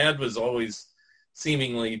much. Mad was always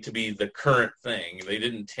seemingly to be the current thing. They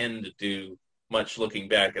didn't tend to do much looking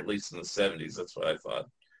back, at least in the 70s. That's what I thought,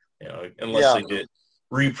 you know, unless they did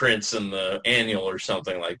reprints in the annual or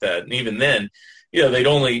something like that. And even then, you know, they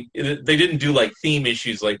didn't do like theme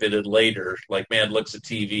issues like they did later, like Mad Looks at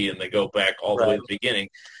TV, and they go back all the way to the beginning.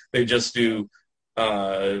 They just do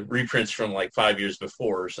reprints from like 5 years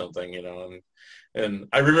before or something, you know. And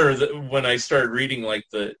I remember that when I started reading like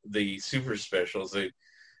the super specials,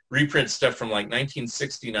 reprint stuff from like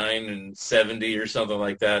 1969 and 70 or something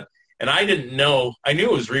like that. And I didn't know, I knew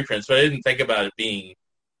it was reprints, but I didn't think about it being,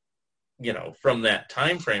 you know, from that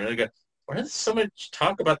time frame. And I go, why is so much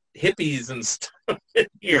talk about hippies and stuff in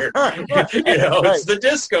here? You know, it's the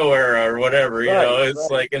disco era or whatever, you know, it's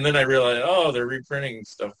like, and then I realized, oh, they're reprinting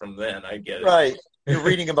stuff from then. I get it. Right. You're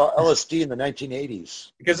reading about LSD in the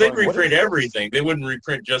 1980s. Because they'd reprint everything. They wouldn't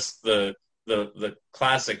reprint just the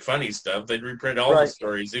classic funny stuff. They'd reprint all the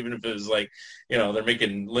stories, even if it was like, you know, they're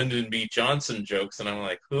making Lyndon B. Johnson jokes, and I'm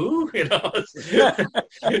like, who? You know?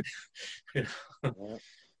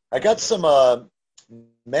 I got some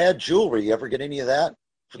Mad jewelry. You ever get any of that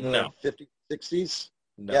from the 50s, 60s?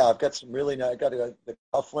 No. Yeah, I've got some really nice. I got the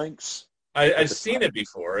cufflinks. I've seen it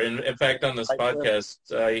before, and in fact, on this podcast,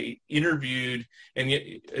 I interviewed, and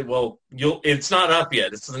it's not up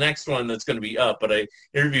yet. It's the next one that's going to be up. But I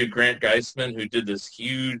interviewed Grant Geisman, who did this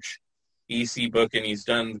huge EC book, and he's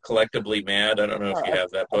done Collectively Mad. I don't know if you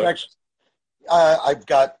have that book. I've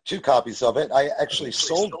got 2 copies of it. I actually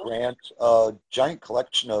sold Grant a giant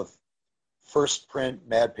collection of first print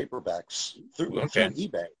Mad paperbacks through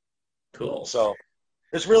eBay. Cool. So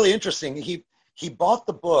it's really interesting. He bought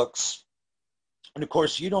the books. And, of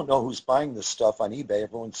course, you don't know who's buying this stuff on eBay.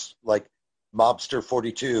 Everyone's like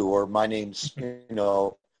Mobster42 or my name's, you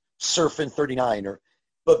know, Surfin39.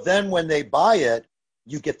 But then when they buy it,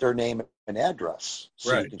 you get their name and address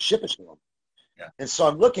so you can ship it to them. Yeah. And so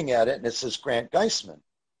I'm looking at it, and it says Grant Geisman.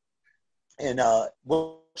 And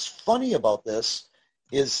what's funny about this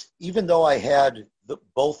is even though I had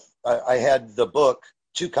I had the book,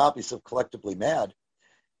 2 copies of Collectively Mad,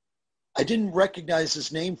 I didn't recognize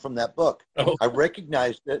his name from that book. Oh. I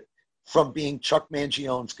recognized it from being Chuck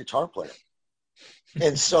Mangione's guitar player.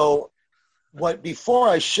 And so before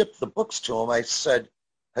I shipped the books to him, I sent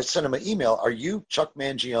him an email, are you Chuck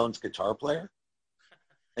Mangione's guitar player?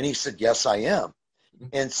 And he said, yes, I am.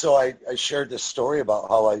 And so I shared this story about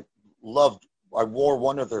how I wore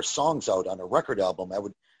one of their songs out on a record album.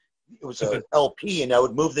 It was an LP, and I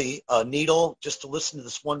would move the needle just to listen to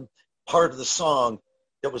this one part of the song.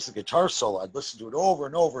 That was the guitar solo. I'd listen to it over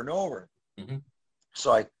and over and over. Mm-hmm.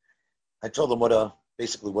 So I told him what a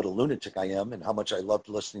lunatic I am and how much I loved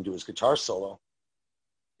listening to his guitar solo.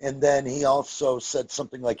 And then he also said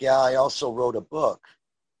something like, yeah, I also wrote a book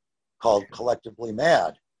called Collectively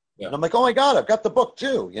Mad. Yeah. And I'm like, oh my God, I've got the book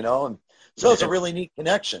too, you know? And so it's a really neat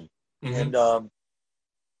connection. Mm-hmm.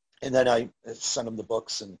 And then I sent him the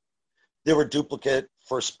books, and they were duplicate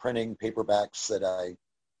first printing paperbacks that I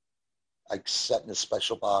set in a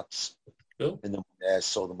special box. Cool. And then I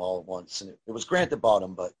sold them all at once. And it was Grant that bought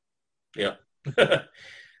them, but yeah.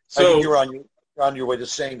 So you're on your way to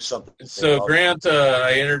saying something. So Grant,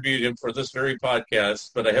 I interviewed him for this very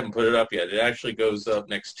podcast, but I haven't put it up yet. It actually goes up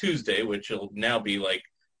next Tuesday, which will now be like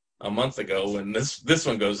a month ago when this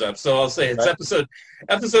one goes up. So I'll say it's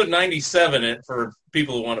episode 97 for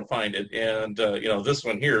people who want to find it. And, you know, this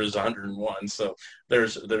one here is 101. So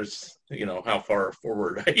there's, you know, how far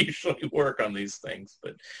forward I usually work on these things.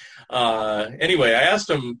 But anyway, I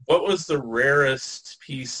asked him, what was the rarest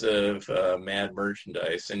piece of Mad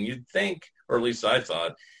merchandise? And you'd think, or at least I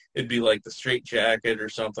thought, it'd be like the straight jacket or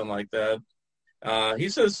something like that. He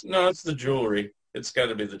says, no, it's the jewelry. It's got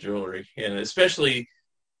to be the jewelry. And especially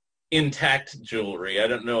intact jewelry. I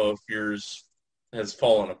don't know if yours has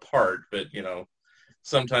fallen apart, but, you know,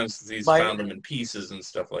 sometimes he's found them in pieces and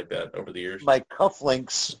stuff like that over the years. My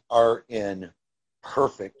cufflinks are in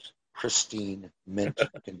perfect, pristine, mint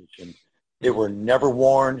condition. They were never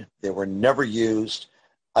worn. They were never used.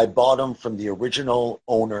 I bought them from the original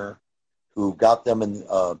owner who got them. And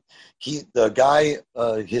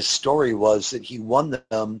his story was that he won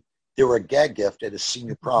them. They were a gag gift at his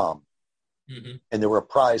senior prom. Mm-hmm. And they were a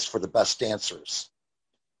prize for the best dancers.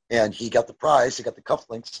 And he got the prize. He got the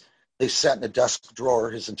cufflinks. They sat in a desk drawer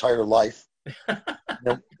his entire life.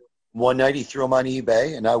 One night he threw them on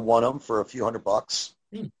eBay, and I won them for a few $100.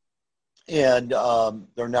 And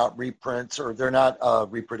they're not reprints, or they're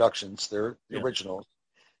not reproductions. They're the originals.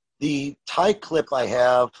 The tie clip I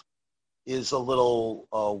have is a little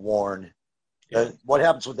worn. What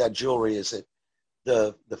happens with that jewelry is that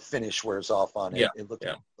the finish wears off on it. It looks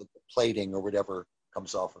like the plating or whatever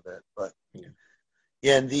comes off of it. But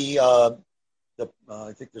and the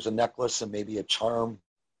I think there's a necklace and maybe a charm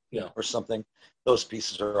or something. Those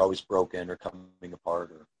pieces are always broken or coming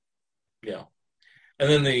apart. And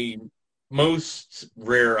then the most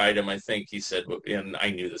rare item, I think he said, and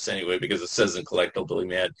I knew this anyway because it says in Collectively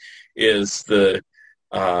Mad, is the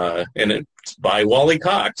and it's by Wally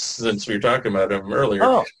Cox, since we were talking about him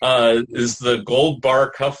earlier, is the gold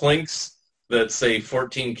bar cufflinks that say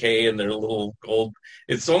 14K and they're little gold.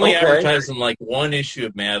 It's only Okay. advertised in like one issue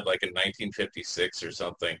of Mad, like in 1956 or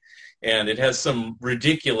something, and it has some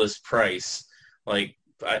ridiculous price, like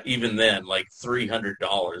even then, like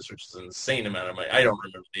 $300, which is an insane amount of money. I don't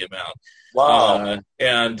remember the amount. Wow.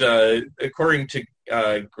 And according to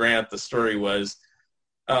Grant, the story was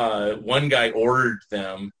one guy ordered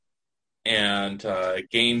them, and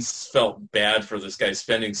Gaines felt bad for this guy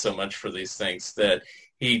spending so much for these things that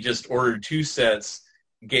he just ordered 2 sets,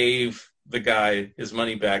 gave the guy his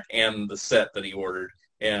money back and the set that he ordered,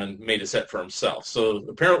 and made a set for himself. So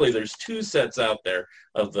apparently there's 2 sets out there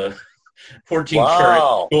of the 14 Wow.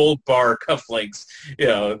 karat gold bar cufflinks. You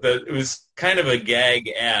know, that it was kind of a gag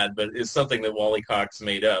ad, but it's something that Wally Cox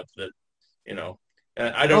made up that, you know,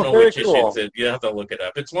 I don't know very which cool. issue it's. You have to look it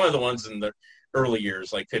up. It's one of the ones in the early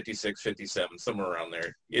years, like 56, 57, somewhere around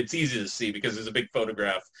there. It's easy to see because there's a big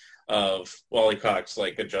photograph of Wally Cox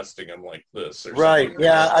like adjusting him like this. Or Right. something.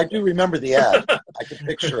 Yeah, I do remember the ad. I can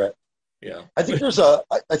picture it. Yeah. I think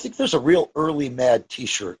there's a real early Mad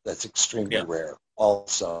T-shirt that's extremely rare.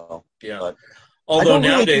 Also. Yeah. But although don't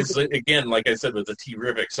really nowadays, again, like I said with the T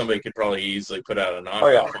Rivik, somebody could probably easily put out a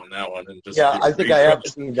knockoff on that one and just I think I have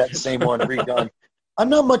seen that same one redone. I'm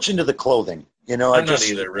not much into the clothing, you know. I'm not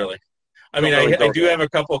either, really. I mean, I do have a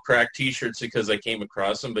couple of cracked T-shirts because I came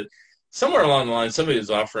across them, but somewhere along the line, somebody was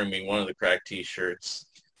offering me one of the cracked T-shirts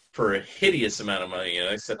for a hideous amount of money, and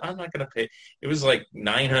I said, I'm not going to pay. It was like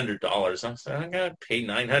 $900. I said, I'm going to pay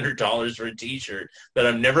 $900 for a T-shirt that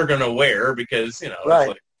I'm never going to wear because, you know, it's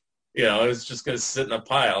like, you know, it's just going to sit in a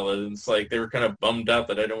pile, and it's like they were kind of bummed out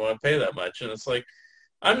that I didn't want to pay that much, and it's like,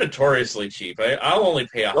 I'm notoriously cheap. I'll only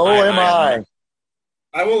pay a high amount.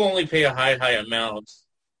 I will only pay a high amount,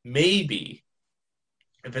 maybe,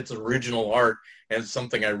 if it's original art and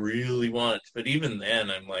something I really want. But even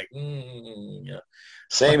then, I'm like, yeah.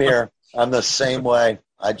 Same here. I'm the same way.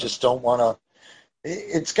 I just don't want to.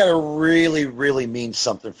 It's got to really, really mean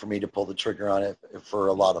something for me to pull the trigger on it for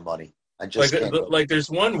a lot of money. I just like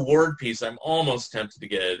there's one Ward piece I'm almost tempted to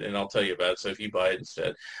get, and I'll tell you about it. So if you buy it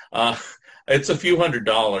instead, it's a few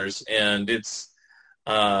 $100s, and it's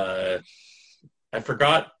I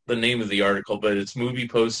forgot the name of the article, but it's movie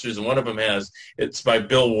posters, and one of them it's by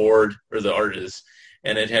Bill Ward, or the artist,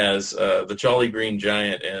 and it has the Jolly Green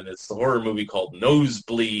Giant, and it's the horror movie called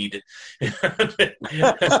Nosebleed. And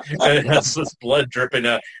it has this blood dripping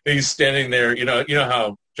out. And he's standing there, you know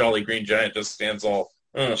how Jolly Green Giant just stands all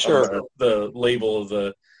on the label of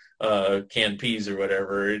the canned peas or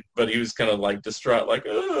whatever, but he was kind of like distraught, like,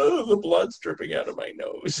 oh, the blood's dripping out of my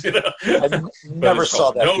nose, you know. I never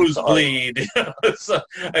saw that. Nosebleed. So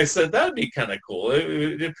I said that'd be kind of cool.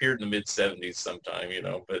 It appeared in the mid-'70s sometime, you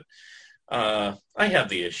know, but I have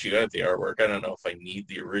the issue. I have the artwork. I don't know if I need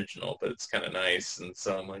the original, but it's kind of nice, and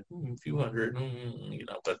so I'm like, a few hundred, you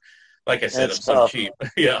know. But like I said, I'm so cheap.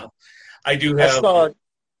 Yeah, I do have. Go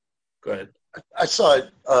ahead. I saw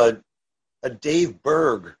a Dave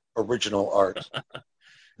Berg original art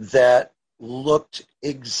that looked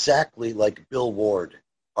exactly like Bill Ward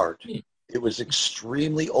art. It was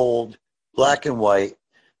extremely old, black and white,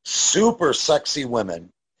 super sexy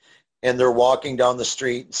women, and they're walking down the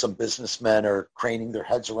street, and some businessmen are craning their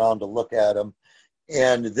heads around to look at them.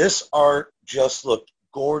 And this art just looked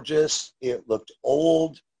gorgeous. It looked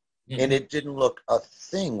old, and it didn't look a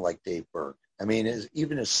thing like Dave Berg. I mean,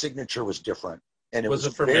 even his signature was different. And it was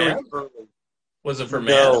it for very Mad? early. Was it for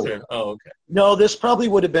No. Mad? Oh, okay. No, this probably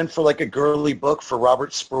would have been for like a girly book for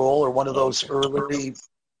Robert Sproul, or one of those early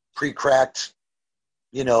pre-cracked,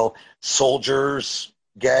 you know, soldiers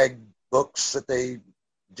gag books that they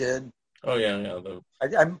did. Oh yeah.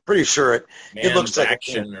 I'm pretty sure it looks like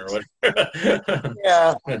action or whatever.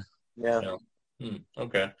 Yeah.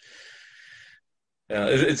 Okay. Yeah,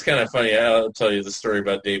 it's kind of funny. I'll tell you the story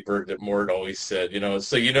about Dave Berg that Mort always said. You know,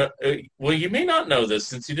 so well, you may not know this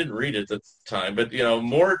since you didn't read it at the time, but you know,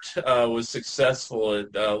 Mort was successful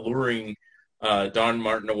at luring Don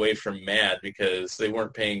Martin away from Mad because they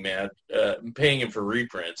weren't paying him for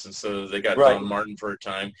reprints, and so they got Don Martin for a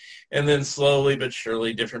time, and then slowly but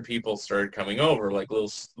surely, different people started coming over, like Lou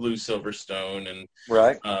Silverstone and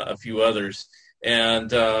a few others,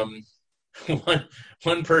 and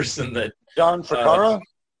one person that. John Ficarra?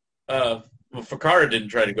 Well, Ficarra didn't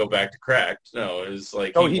try to go back to cracked. No, it was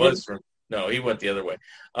like he went the other way.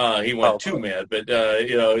 He went too mad, but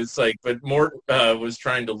you know, it's like, but Mort was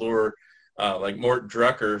trying to lure like Mort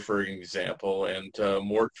Drucker, for example, and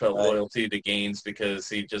Mort felt loyalty to Gaines because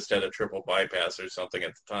he just had a triple bypass or something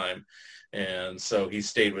at the time, and so he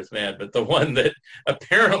stayed with Mad. But the one that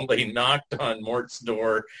apparently knocked on Mort's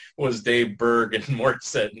door was Dave Berg, and Mort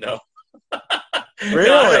said no. Really?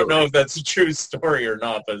 I don't know if that's a true story or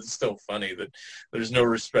not, but it's still funny that there's no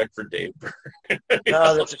respect for Dave Berg.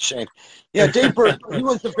 No, that's a shame. Yeah, Dave Berg, he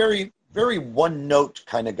was a very, very one-note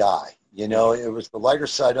kind of guy. You know, it was the lighter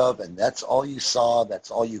side of, and that's all you saw,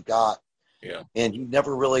 that's all you got. Yeah. And he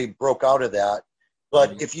never really broke out of that.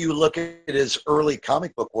 But if you look at his early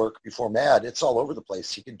comic book work before Mad, it's all over the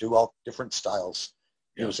place. He could do all different styles.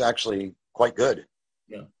 It was actually quite good.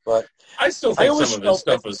 Yeah. But I still think some of his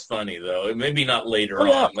stuff was funny, though. Maybe not later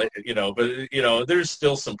on, you know, but, you know, there's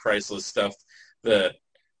still some priceless stuff that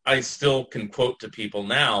I still can quote to people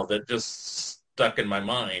now that just stuck in my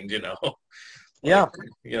mind, you know. Yeah.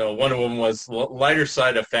 You know, one of them was lighter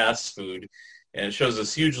side of fast food, and it shows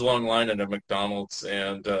this huge long line at a McDonald's,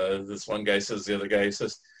 and this one guy says, the other guy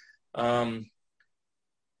says,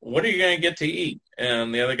 what are you going to get to eat?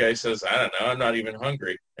 And the other guy says, I don't know, I'm not even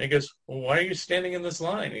hungry. And he goes, well, why are you standing in this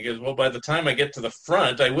line? He goes, well, by the time I get to the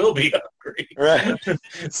front, I will be hungry. Right.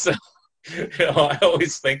 So, you know, I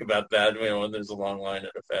always think about that, you know, when there's a long line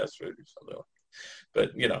at a fast food or something.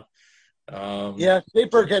 But, you know. Yeah, Dave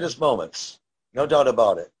Berg had his moments. No doubt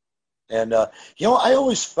about it. And, you know, I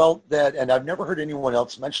always felt that, and I've never heard anyone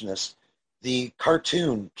else mention this, the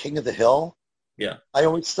cartoon King of the Hill. Yeah. I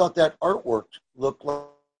always thought that artwork looked like.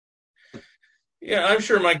 Yeah, I'm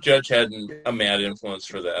sure Mike Judge had a Mad influence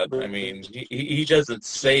for that. I mean, he doesn't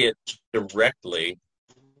say it directly.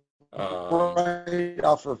 Right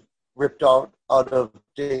off of, ripped out of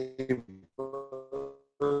Dave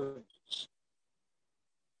Berg's.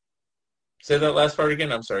 Say that last part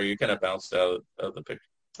again. I'm sorry, you kind of bounced out of the picture.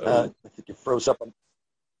 I think you froze up.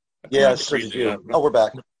 Yes, so did you. Oh, we're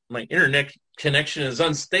back. My internet connection is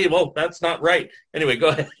unstable. That's not right. Anyway, go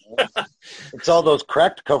ahead. It's all those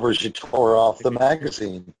cracked covers you tore off the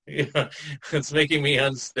magazine. Yeah, it's making me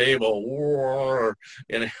unstable.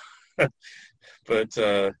 But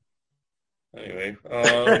anyway.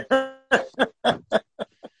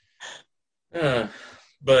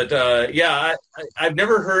 Yeah, I've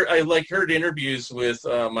never heard. I heard interviews with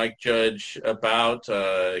Mike Judge about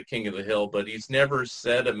King of the Hill, but he's never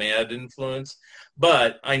said a Mad influence.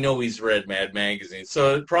 But I know he's read Mad magazine,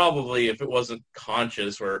 so probably if it wasn't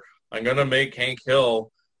conscious, where I'm gonna make Hank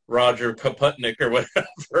Hill Roger Kaputnik or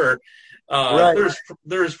whatever, right.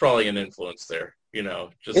 there's probably an influence there. You know,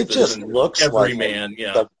 it just looks every like man.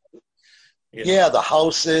 Yeah. Yeah, the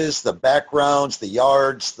houses, the backgrounds, the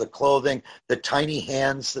yards, the clothing, the tiny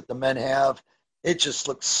hands that the men have. It just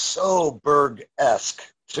looks so Berg-esque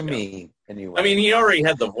to me, anyway. I mean, he already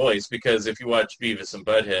had the voice, because if you watch Beavis and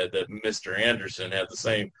Butthead, that Mr. Anderson had the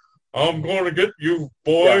same, I'm going to get you,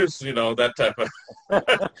 boys, you know, that type of...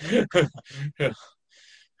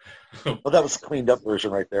 Well, that was the cleaned up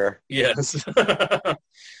version right there. Yes.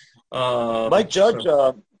 Mike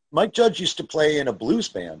Judge used to play in a blues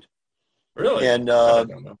band. Really? And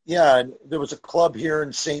yeah, and there was a club here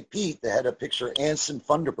in St. Pete that had a picture. Anson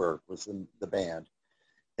Funderburg was in the band,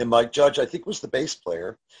 and Mike Judge, I think, was the bass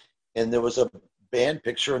player. And there was a band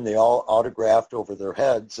picture, and they all autographed over their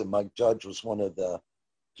heads, and Mike Judge was one of the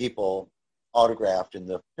people autographed in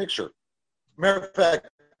the picture. Matter of fact,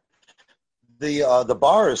 the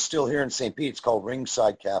bar is still here in St. Pete. It's called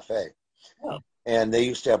Ringside Cafe, and they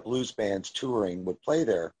used to have blues bands touring, would play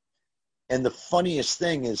there. And the funniest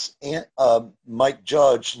thing is Mike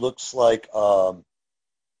Judge looks like Butthead,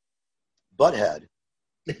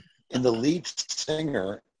 and the lead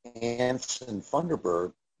singer, Anson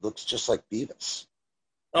Funderburg, looks just like Beavis.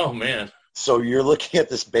 Oh, man. So you're looking at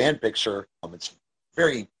this band picture. It's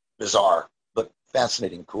very bizarre, but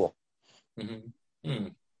fascinating and cool. Mm-hmm.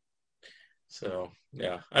 So,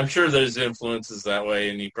 yeah, I'm sure there's influences that way,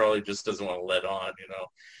 and he probably just doesn't want to let on, you know.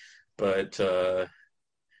 But...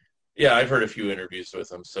 yeah, I've heard a few interviews with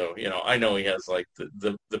him, so, you know, I know he has, like,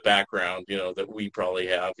 the background, you know, that we probably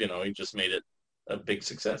have. You know, he just made it a big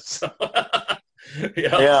success.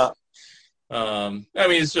 Yeah. I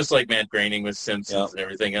mean, it's just like Matt Groening with Simpsons and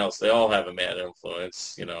everything else. They all have a Mad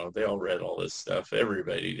influence. You know, they all read all this stuff.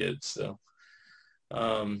 Everybody did, so.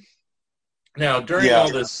 Now, during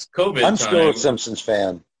all this COVID I'm time... still a Simpsons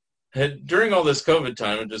fan. During all this COVID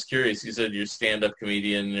time, I'm just curious, you said you're a stand-up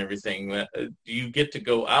comedian and everything. Do you get to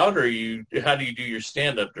go out, or how do you do your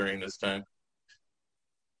stand-up during this time?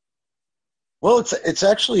 Well, it's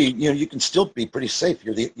actually, you know, you can still be pretty safe.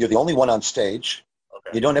 You're the only one on stage.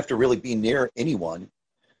 Okay. You don't have to really be near anyone.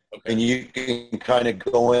 Okay. And you can kind of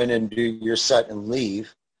go in and do your set and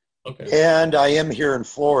leave. Okay. And I am here in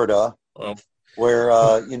Florida, where,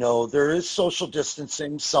 you know, there is social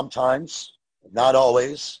distancing sometimes, not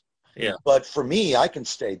always. Yeah. But for me, I can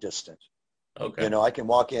stay distant. Okay. You know, I can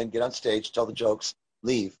walk in, get on stage, tell the jokes,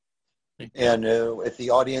 leave. And if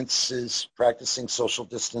the audience is practicing social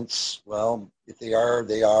distance, well, if they are,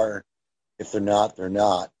 they are. If they're not, they're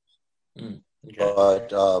not. Okay. But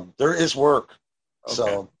there is work.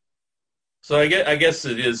 Okay. So I guess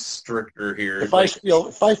it is stricter here. If I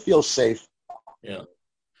feel safe. Yeah.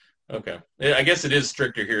 Okay. I guess it is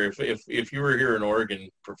stricter here. If you were here in Oregon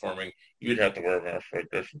performing, you'd have to wear a mask like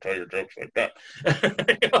this and tell your jokes like that.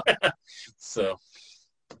 So,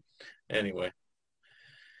 anyway.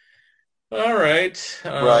 All right.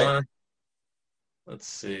 Right. Let's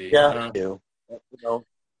see. Yeah. You know.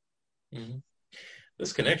 Mm-hmm.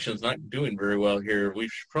 This connection's not doing very well here. We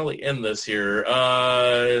should probably end this here.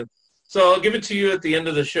 So I'll give it to you at the end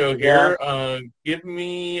of the show here. Yeah. Give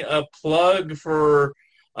me a plug for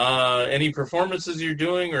any performances you're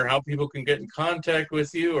doing, or how people can get in contact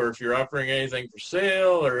with you, or if you're offering anything for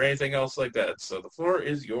sale or anything else like that. So the floor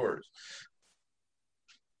is yours.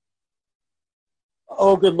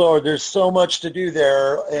 Oh, good Lord. There's so much to do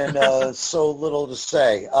there and so little to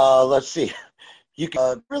say. Let's see. You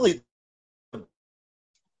can really,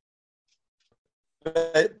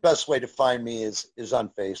 the best way to find me is on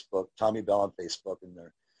Facebook, Tommy Bell on Facebook, and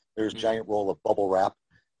there's a giant roll of bubble wrap,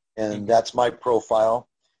 and that's my profile.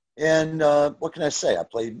 And what can I say? I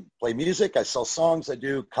play music, I sell songs, I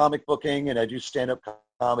do comic booking, and I do stand-up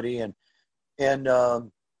comedy, and it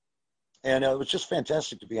was just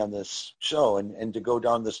fantastic to be on this show and to go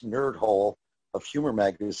down this nerd hole of humor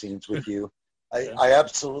magazines with you. I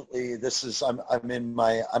absolutely, I'm in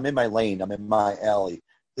my lane, I'm in my alley.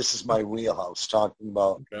 This is my wheelhouse, talking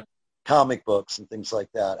about comic books and things like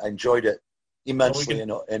that. I enjoyed it immensely, and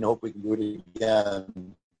hope we can do it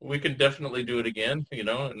again. We can definitely do it again,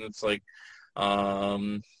 and it's like,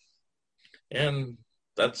 and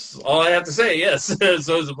that's all I have to say. Yes. So it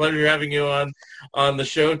was a pleasure having you on the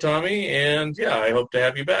show, Tommy. And yeah, I hope to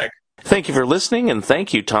have you back. Thank you for listening, and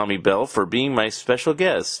thank you, Tommy Bell, for being my special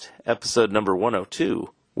guest. Episode number 102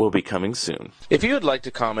 will be coming soon. If you would like to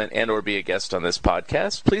comment and or be a guest on this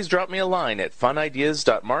podcast, please drop me a line at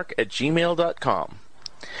funideas.mark@gmail.com.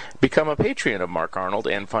 Become a Patreon of Mark Arnold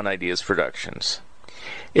and Fun Ideas Productions.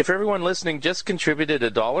 If everyone listening just contributed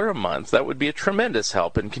 $1 a month, that would be a tremendous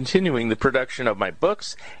help in continuing the production of my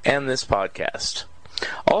books and this podcast.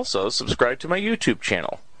 Also, subscribe to my YouTube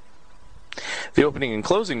channel. The opening and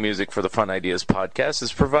closing music for the Fun Ideas podcast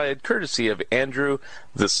is provided courtesy of Andrew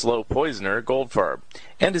the Slow Poisoner Goldfarb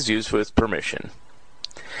and is used with permission.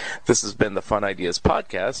 This has been the Fun Ideas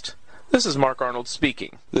podcast. This is Mark Arnold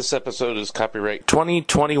speaking. This episode is copyright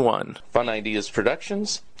 2021. Fun Ideas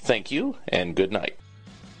Productions. Thank you and good night.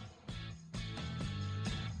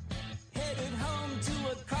 Headed home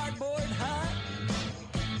to a cardboard hut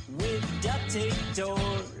with duct tape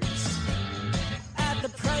doors. At the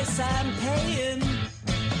price I'm paying,